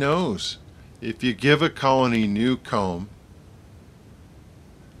already knows. If you give a colony new comb,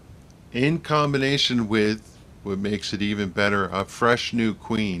 in combination with, what makes it even better, a fresh new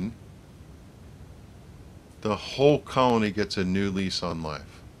queen, the whole colony gets a new lease on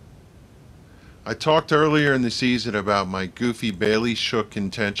life. I talked earlier in the season about my goofy Bailey shook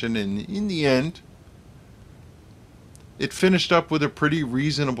intention, and in the end, it finished up with a pretty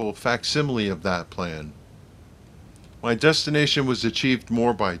reasonable facsimile of that plan. My destination was achieved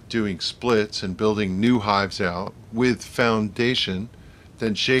more by doing splits and building new hives out with foundation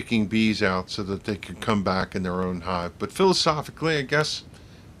than shaking bees out so that they could come back in their own hive. But philosophically, I guess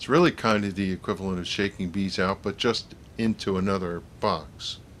it's really kind of the equivalent of shaking bees out, but just into another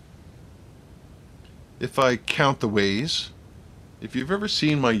box. If I count the ways, If you've ever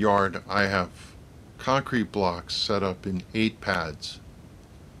seen my yard, I have concrete blocks set up in 8 pads.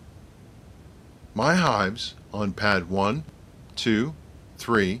 My hives on pad 1, 2,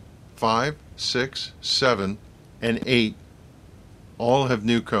 3, 5, 6, 7, and 8 all have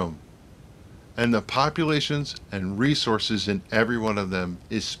new comb. And the populations and resources in every one of them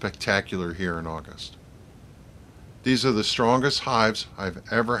is spectacular here in August. These are the strongest hives I've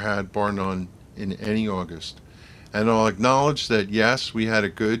ever had, bar none, in any August. And I'll acknowledge that yes, we had a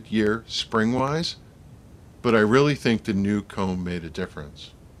good year spring-wise, but I really think the new comb made a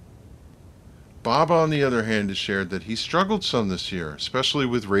difference. Bob, on the other hand, has shared that he struggled some this year, especially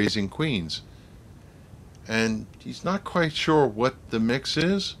with raising queens. And he's not quite sure what the mix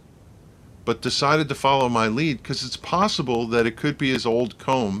is, but decided to follow my lead because it's possible that it could be his old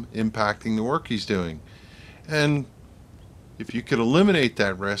comb impacting the work he's doing. And if you could eliminate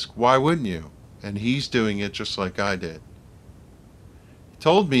that risk, why wouldn't you? And he's doing it just like I did. He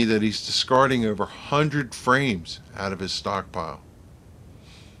told me that he's discarding over 100 frames out of his stockpile.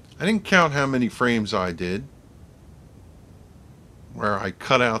 I didn't count how many frames I did, where I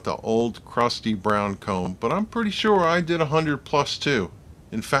cut out the old crusty brown comb, but I'm pretty sure I did 100 plus too.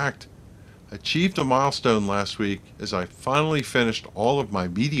 In fact, I achieved a milestone last week as I finally finished all of my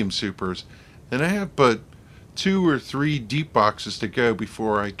medium supers, and I have but 2 or 3 deep boxes to go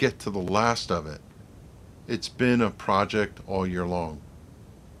before I get to the last of it. It's been a project all year long.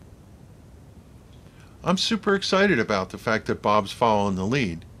 I'm super excited about the fact that Bob's following the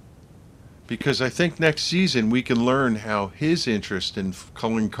lead, because I think next season we can learn how his interest in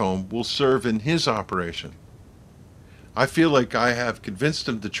culling comb will serve in his operation. I feel like I have convinced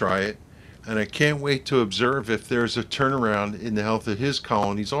him to try it, and I can't wait to observe if there's a turnaround in the health of his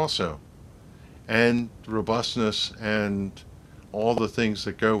colonies also, and robustness and all the things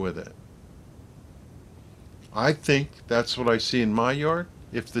that go with it. I think that's what I see in my yard.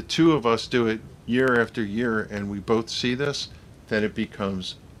 If the two of us do it year after year and we both see this, then it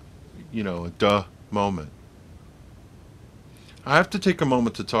becomes a duh moment. I have to take a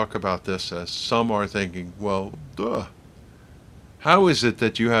moment to talk about this, as some are thinking, well, duh. How is it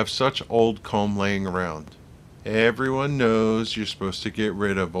that you have such old comb laying around? Everyone knows you're supposed to get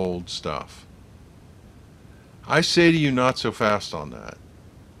rid of old stuff. I say to you, not so fast on that.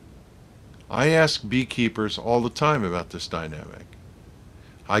 I ask beekeepers all the time about this dynamic.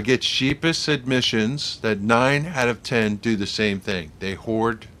 I get sheepish admissions that 9 out of 10 do the same thing. They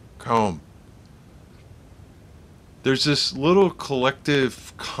hoard comb. There's this little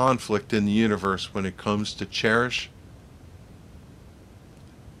collective conflict in the universe when it comes to cherish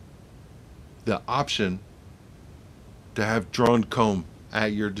the option to have drawn comb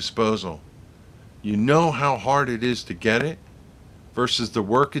at your disposal. You know how hard it is to get it versus the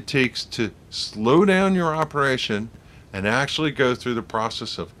work it takes to slow down your operation and actually go through the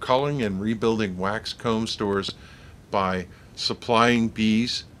process of culling and rebuilding wax comb stores by supplying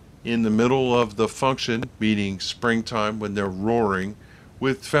bees in the middle of the function, meaning springtime when they're roaring,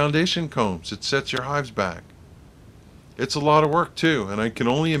 with foundation combs. It sets your hives back. It's a lot of work too, and I can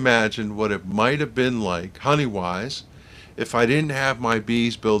only imagine what it might have been like, honey-wise, if I didn't have my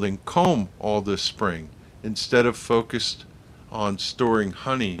bees building comb all this spring, instead of focused on storing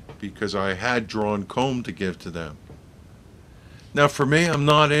honey because I had drawn comb to give to them. Now for me, I'm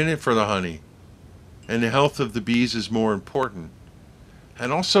not in it for the honey, and the health of the bees is more important.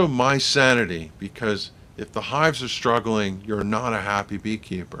 And also my sanity, because if the hives are struggling, you're not a happy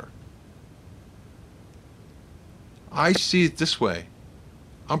beekeeper. I see it this way.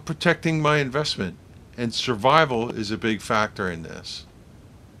 I'm protecting my investment, and survival is a big factor in this.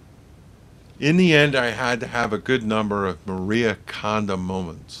 In the end, I had to have a good number of Maria Kondo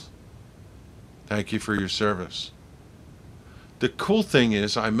moments. Thank you for your service. The cool thing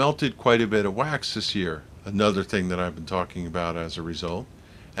is I melted quite a bit of wax this year, another thing that I've been talking about as a result,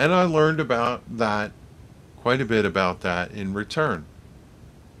 and I learned about that, quite a bit about that in return.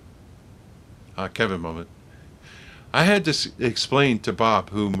 Kevin moment. I had to explain to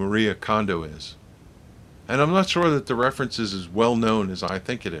Bob who Maria Kondo is, and I'm not sure that the reference is as well known as I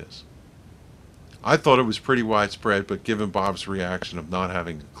think it is. I thought it was pretty widespread, but given Bob's reaction of not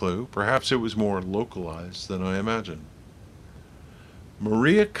having a clue, perhaps it was more localized than I imagined.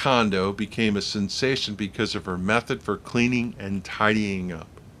 Maria Kondo became a sensation because of her method for cleaning and tidying up.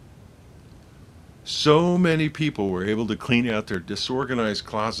 So many people were able to clean out their disorganized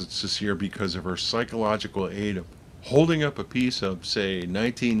closets this year because of her psychological aid of holding up a piece of, say,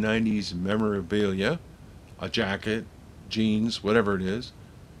 1990s memorabilia, a jacket, jeans, whatever it is,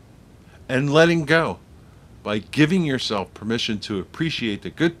 and letting go by giving yourself permission to appreciate the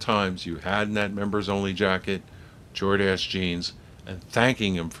good times you had in that members-only jacket, Jordache jeans, and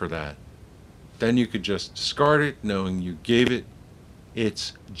thanking him for that. Then you could just discard it knowing you gave it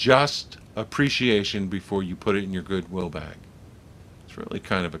its just appreciation before you put it in your goodwill bag. It's really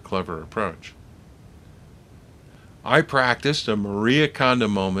kind of a clever approach. I practiced a Maria Kondo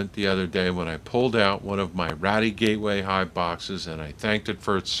moment the other day when I pulled out one of my Ratty Gateway Hive boxes and I thanked it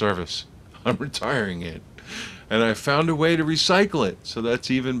for its service. I'm retiring it. And I found a way to recycle it, so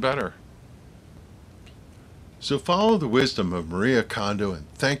that's even better. So follow the wisdom of Maria Kondo and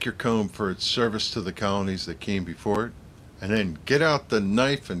thank your comb for its service to the colonies that came before it, and then get out the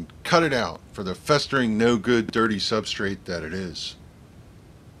knife and cut it out for the festering, no good, dirty substrate that it is.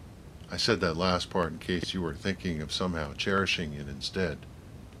 I said that last part in case you were thinking of somehow cherishing it instead.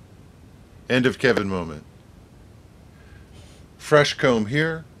 End of Kevin moment. Fresh comb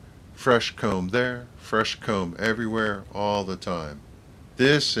here, fresh comb there, fresh comb everywhere, all the time.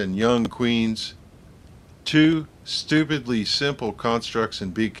 This and young queens, two stupidly simple constructs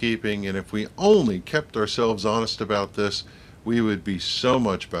in beekeeping, and if we only kept ourselves honest about this, we would be so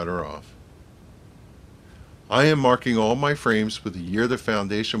much better off. I am marking all my frames with the year the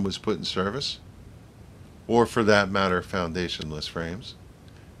foundation was put in service, or for that matter, foundationless frames.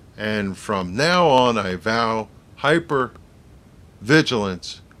 And from now on, I vow hyper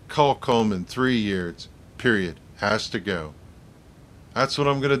vigilance, cull comb in 3 years, period, has to go. That's what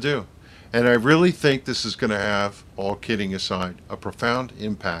I'm going to do. And I really think this is going to have, all kidding aside, a profound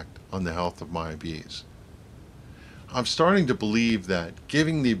impact on the health of my bees. I'm starting to believe that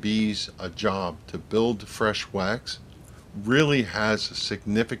giving the bees a job to build fresh wax really has a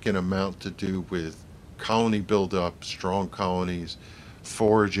significant amount to do with colony buildup, strong colonies,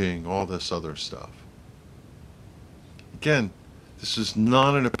 foraging, all this other stuff. Again, this is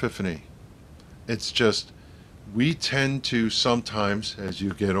not an epiphany. It's just we tend to sometimes, as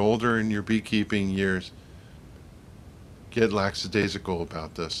you get older in your beekeeping years, get lackadaisical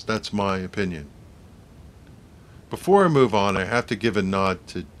about this. That's my opinion. Before I move on, I have to give a nod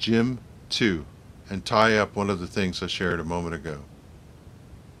to Jim 2 and tie up one of the things I shared a moment ago.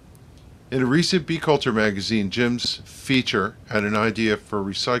 In a recent Bee Culture magazine, Jim's feature had an idea for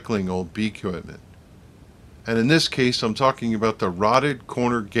recycling old bee equipment. And in this case, I'm talking about the rotted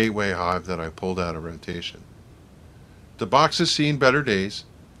corner gateway hive that I pulled out of rotation. The box has seen better days.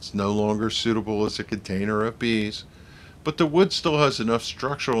 It's no longer suitable as a container of bees, but the wood still has enough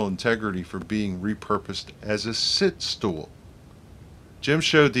structural integrity for being repurposed as a sit stool. Jim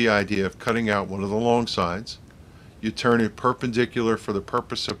showed the idea of cutting out one of the long sides. You turn it perpendicular for the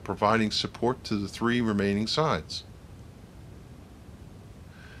purpose of providing support to the 3 remaining sides.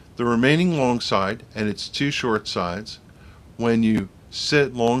 The remaining long side and its 2 short sides, when you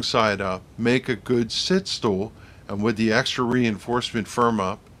sit long side up, make a good sit stool, and with the extra reinforcement firm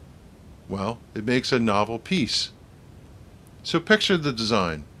up, well, it makes a novel piece. So picture the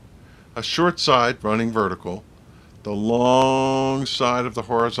design. A short side running vertical, the long side of the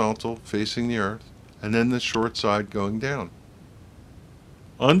horizontal facing the earth, and then the short side going down.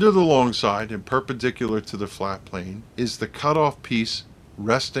 Under the long side and perpendicular to the flat plane is the cutoff piece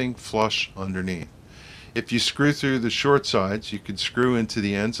resting flush underneath. If you screw through the short sides, you can screw into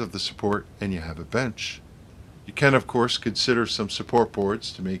the ends of the support and you have a bench. You can, of course, consider some support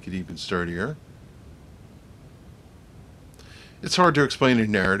boards to make it even sturdier. It's hard to explain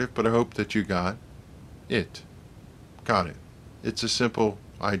in narrative, but I hope that you got it. Got it. It's a simple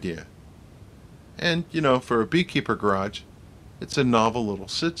idea. And, for a beekeeper garage, it's a novel little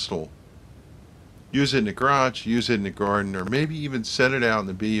sit stool. Use it in the garage, use it in the garden, or maybe even set it out in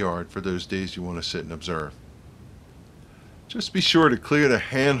the bee yard for those days you want to sit and observe. Just be sure to clear the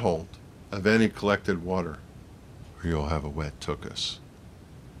handhold of any collected water, or you'll have a wet tuchus.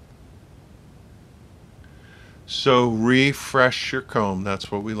 So refresh your comb. That's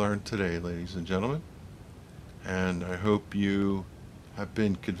what we learned today, ladies and gentlemen. And I hope you have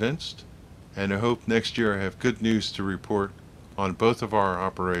been convinced. And I hope next year I have good news to report on both of our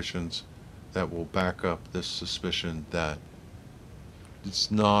operations that will back up this suspicion that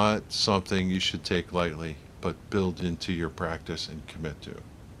it's not something you should take lightly, but build into your practice and commit to.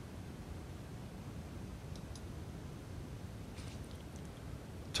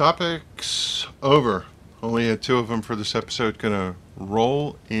 Topics over. Only had 2 of them for this episode. Gonna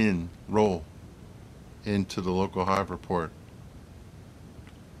roll into the local Hive Report.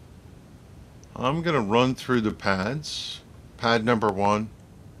 I'm gonna run through the pads. Pad number 1,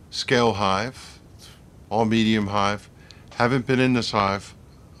 scale hive, all medium hive. Haven't been in this hive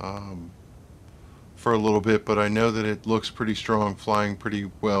for a little bit, but I know that it looks pretty strong, flying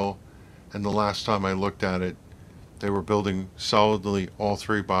pretty well. And the last time I looked at it, they were building solidly all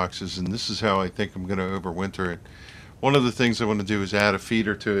 3 boxes, and this is how I think I'm going to overwinter it. One of the things I want to do is add a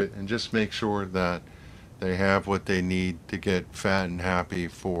feeder to it and just make sure that they have what they need to get fat and happy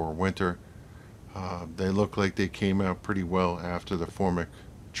for winter. They look like they came out pretty well after the formic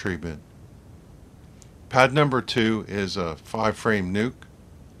treatment. Pad number 2 is a 5-frame nuke.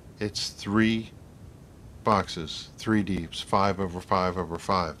 It's 3 boxes, 3 deeps, 5 over 5 over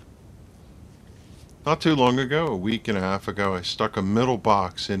 5. Not too long ago, a week and a half ago, I stuck a middle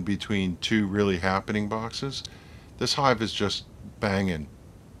box in between 2 really happening boxes. This hive is just banging.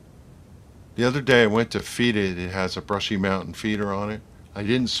 The other day I went to feed it. It has a Brushy Mountain feeder on it. I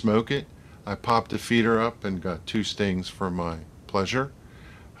didn't smoke it. I popped the feeder up and got 2 stings for my pleasure.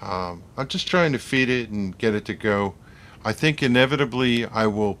 I'm just trying to feed it and get it to go. I think inevitably I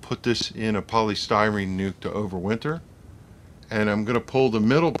will put this in a polystyrene nuke to overwinter. And I'm going to pull the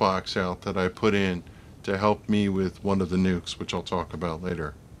middle box out that I put in to help me with one of the nukes, which I'll talk about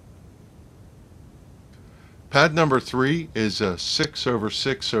later. Pad number 3 is a 6 over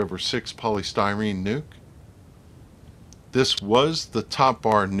 6 over 6 polystyrene nuke. This was the top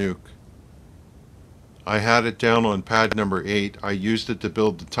bar nuke. I had it down on pad number 8. I used it to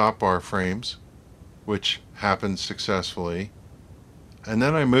build the top bar frames, which happened successfully. And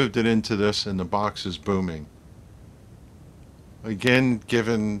then I moved it into this, and the box is booming. Again,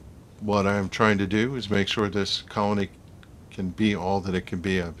 given what I'm trying to do is make sure this colony can be all that it can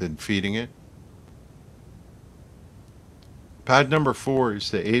be, I've been feeding it. Pad number 4 is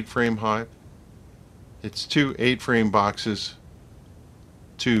the 8-frame hive. It's 2 8-frame boxes,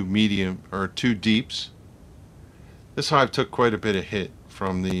 2 medium or 2 deeps. This hive took quite a bit of hit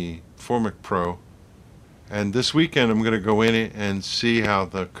from the Formic Pro, and this weekend I'm going to go in it and see how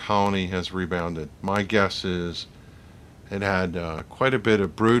the colony has rebounded. My guess is it had quite a bit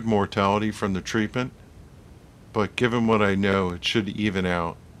of brood mortality from the treatment, but given what I know, it should even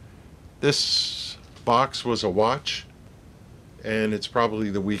out. This box was a watch, and it's probably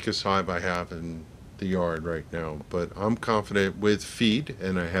the weakest hive I have in the yard right now, but I'm confident with feed,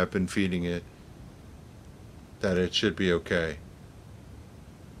 and I have been feeding it, that it should be okay.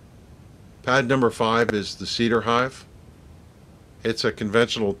 Pad number 5 is the cedar hive. It's a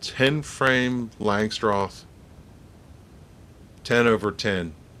conventional 10-frame Langstroth 10 over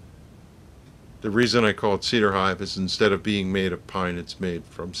 10. The reason I call it cedar hive is instead of being made of pine, it's made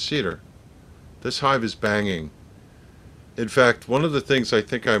from cedar. This hive is banging. In fact, one of the things I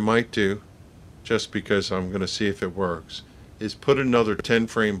think I might do, just because I'm going to see if it works, is put another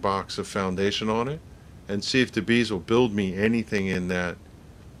 10-frame box of foundation on it and see if the bees will build me anything in that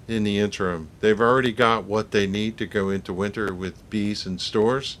in the interim. They've already got what they need to go into winter with bees and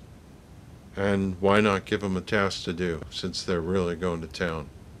stores, and why not give them a task to do since they're really going to town.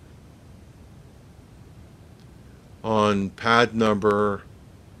 On pad number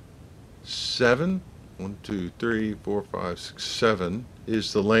 7, 1, 2, 3, 4, 5, 6, 7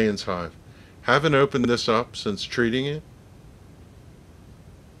 is the Layens hive. Haven't opened this up since treating it.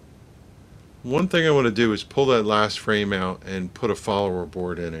 One thing I want to do is pull that last frame out and put a follower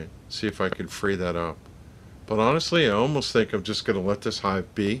board in it, see if I can free that up. But honestly, I almost think I'm just going to let this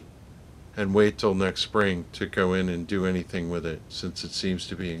hive be and wait till next spring to go in and do anything with it, since it seems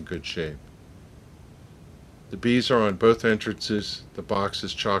to be in good shape. The bees are on both entrances. The box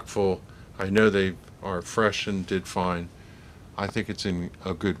is chock full. I know they are fresh and did fine. I think it's in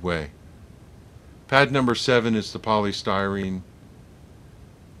a good way. Pad number 7 is the polystyrene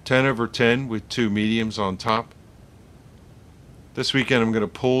 10 over 10 with 2 mediums on top. This weekend I'm going to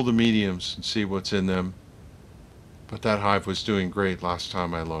pull the mediums and see what's in them, but that hive was doing great last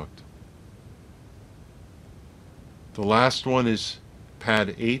time I looked. The last one is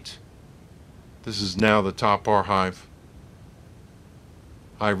pad 8. This is now the top bar hive.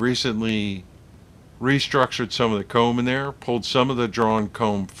 I recently restructured some of the comb in there, pulled some of the drawn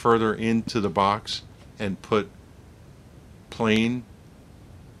comb further into the box, and put plain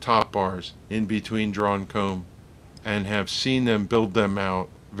top bars in between drawn comb, and have seen them build them out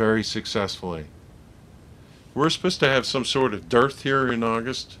very successfully. We're supposed to have some sort of dearth here in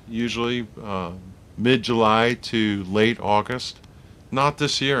August, usually mid-July to late August. Not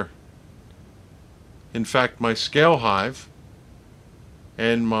this year. In fact, my scale hive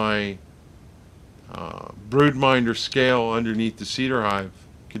and my broodminder scale underneath the cedar hive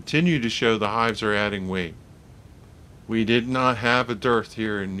continue to show the hives are adding weight. We did not have a dearth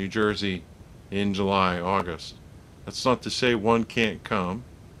here in New Jersey in July, August. That's not to say one can't come,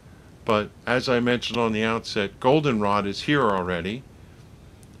 but as I mentioned on the outset, goldenrod is here already,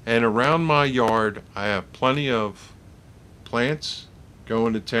 and around my yard I have plenty of plants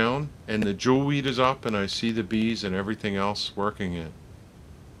going to town, and the jewelweed is up, and I see the bees and everything else working it.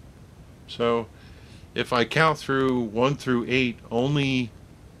 So If I count through 1 through 8, only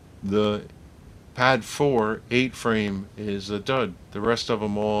the pad 4 8 frame is a dud. The rest of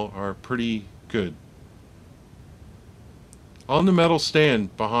them all are pretty good. On the metal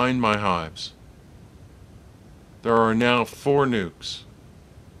stand behind my hives, there are now 4 nukes.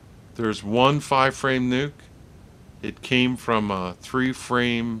 There's one 5 frame nuke. It came from a 3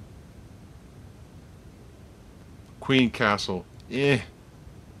 frame queen castle. It's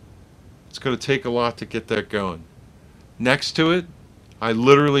going to take a lot to get that going. Next to it, I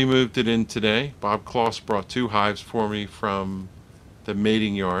literally moved it in today. Bob Kloss brought 2 hives for me from the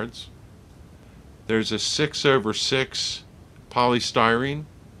mating yards. There's a 6/6 polystyrene.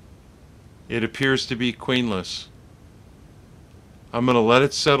 It appears to be queenless. I'm going to let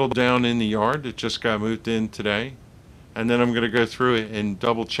it settle down in the yard. It just got moved in today. And then I'm going to go through it and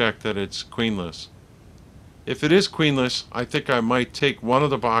double check that it's queenless. If it is queenless, I think I might take one of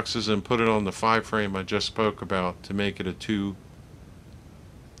the boxes and put it on the 5 frame I just spoke about to make it a two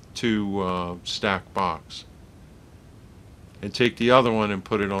stack box. And take the other one and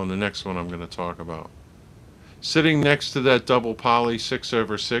put it on the next one I'm going to talk about. Sitting next to that double poly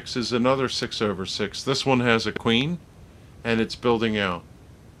 6/6 is another 6/6. This one has a queen and it's building out.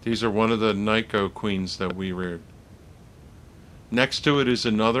 These are one of the Nico queens that we reared. Next to it is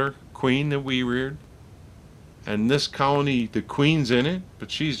another queen that we reared. And this colony, the queen's in it, but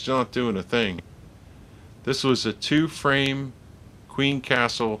she's not doing a thing. This was a 2 frame queen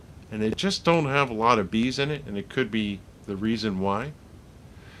castle, and they just don't have a lot of bees in it, and it could be the reason why.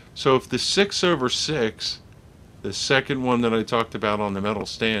 So if the 6/6, the second one that I talked about on the metal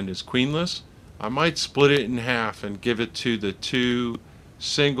stand, is queenless, I might split it in half and give it to the 2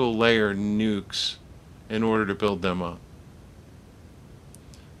 single layer nukes in order to build them up.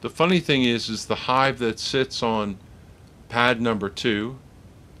 The funny thing is the hive that sits on pad number 2,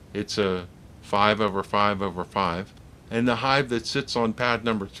 it's a 5/5/5, and the hive that sits on pad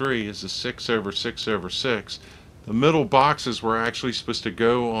number 3 is a 6/6/6. The middle boxes were actually supposed to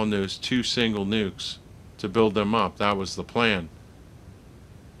go on those 2 single nukes to build them up. That was the plan.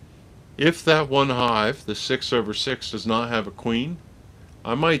 If that one hive, the 6/6, does not have a queen,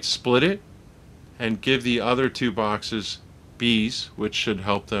 I might split it and give the other 2 boxes bees, which should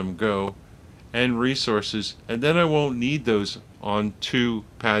help them go, and resources, and then I won't need those on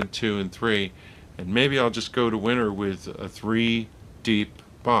pad 2 and 3, and maybe I'll just go to winter with a 3 deep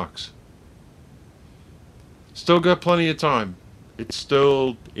box. Still got plenty of time. It's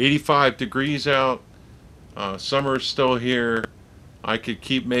still 85 degrees out. Summer's still here. I could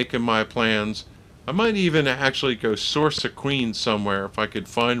keep making my plans. I might even actually go source a queen somewhere if I could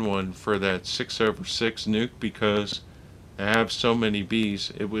find one for that 6/6 nuke, because I have so many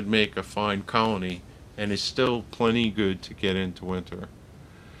bees, it would make a fine colony, and it's still plenty good to get into winter.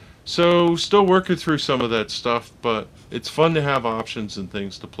 So still working through some of that stuff, but it's fun to have options and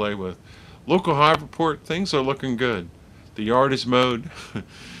things to play with. Local Hive Report, things are looking good. The yard is mowed.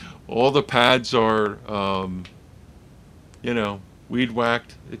 All the pads are, weed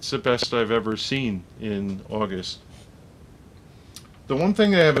whacked. It's the best I've ever seen in August. The one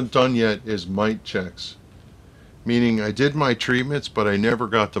thing I haven't done yet is mite checks. Meaning I did my treatments, but I never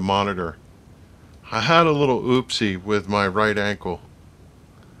got to monitor. I had a little oopsie with my right ankle.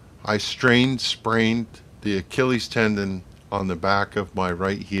 I sprained the Achilles tendon on the back of my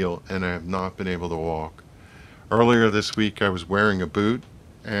right heel, and I have not been able to walk. Earlier this week I was wearing a boot,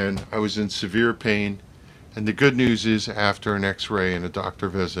 and I was in severe pain, and the good news is after an x-ray and a doctor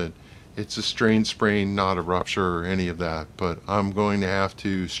visit, it's a strained sprain, not a rupture or any of that, but I'm going to have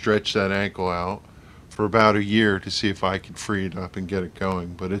to stretch that ankle out for about a year to see if I can free it up and get it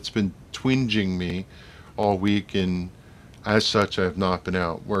going. But it's been twinging me all week, and as such I have not been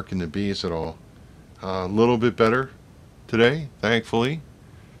out working the bees at all. A little bit better today, thankfully,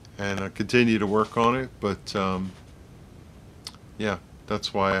 and I continue to work on it, but yeah,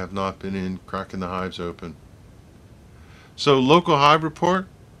 that's why I have not been in cracking the hives open. So local Hive Report,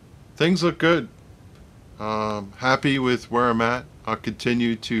 things look good. Happy with where I'm at. I'll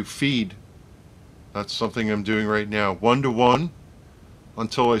continue to feed. That's something I'm doing right now, 1-to-1,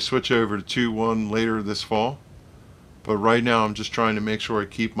 until I switch over to 2-1 later this fall. But right now I'm just trying to make sure I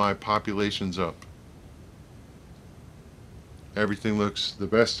keep my populations up. Everything looks the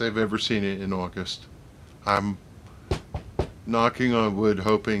best I've ever seen it in August. I'm knocking on wood,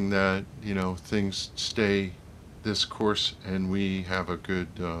 hoping that, things stay this course and we have a good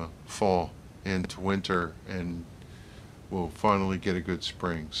fall into winter, and we'll finally get a good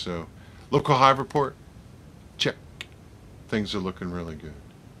spring. So local Hive Report, check. Things are looking really good.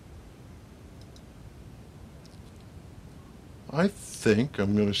 I think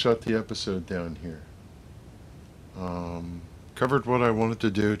I'm going to shut the episode down here. Covered what I wanted to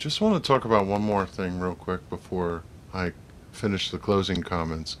do. Just want to talk about one more thing real quick before I finish the closing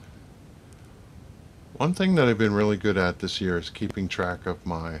comments. One thing that I've been really good at this year is keeping track of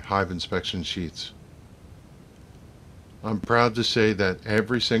my hive inspection sheets. I'm proud to say that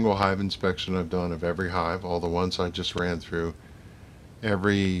every single hive inspection I've done of every hive, all the ones I just ran through,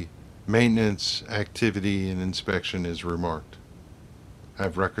 every maintenance, activity, and inspection is remarked. I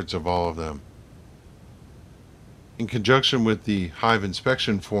have records of all of them. In conjunction with the hive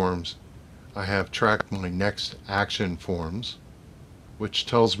inspection forms, I have tracked my next action forms, which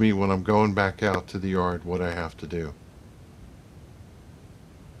tells me when I'm going back out to the yard what I have to do.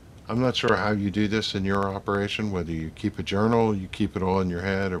 I'm not sure how you do this in your operation, whether you keep a journal, you keep it all in your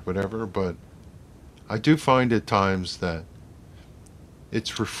head or whatever, but I do find at times that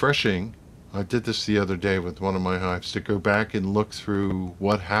it's refreshing. I did this the other day with one of my hives, to go back and look through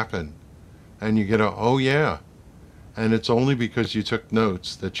what happened. And you get a, oh yeah. And it's only because you took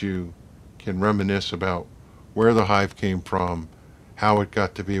notes that you can reminisce about where the hive came from, how it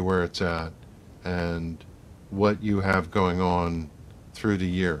got to be where it's at, and what you have going on through the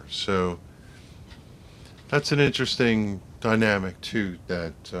year. So that's an interesting dynamic too,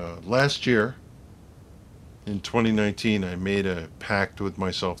 that last year in 2019 I made a pact with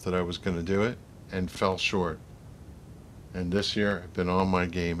myself that I was going to do it and fell short. And this year I've been on my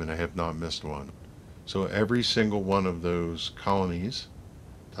game and I have not missed one. So every single one of those colonies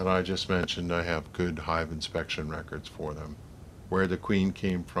that I just mentioned, I have good hive inspection records for them. Where the queen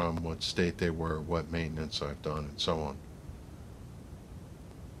came from, what state they were, what maintenance I've done, and so on.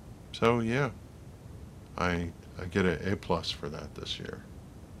 So yeah, I get an A+ for that this year.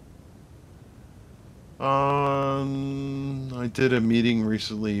 I did a meeting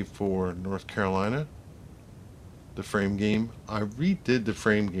recently for North Carolina, the frame game. I redid the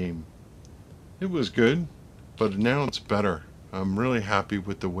frame game. It was good, but now it's better. I'm really happy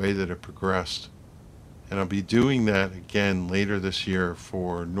with the way that it progressed. And I'll be doing that again later this year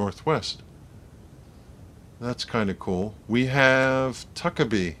for Northwest. That's kind of cool. We have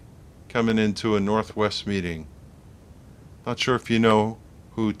Tuckabee coming into a Northwest meeting. Not sure if you know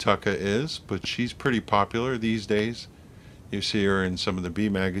who Tucka is, but she's pretty popular these days. You see her in some of the bee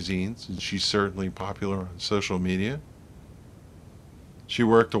magazines, and she's certainly popular on social media. She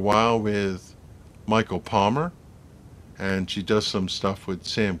worked a while with Michael Palmer, and she does some stuff with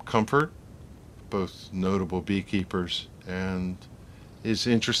Sam Comfort, both notable beekeepers, and is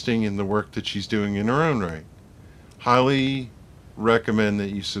interesting in the work that she's doing in her own right. Highly recommend that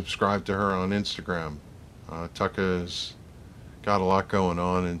you subscribe to her on Instagram. Tucka's got a lot going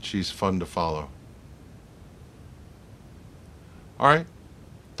on and she's fun to follow. Alright,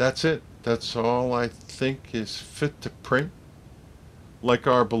 that's it. That's all I think is fit to print. Like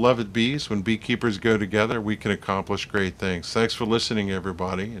our beloved bees, when beekeepers go together, we can accomplish great things. Thanks for listening,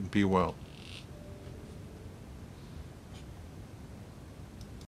 everybody, and be well.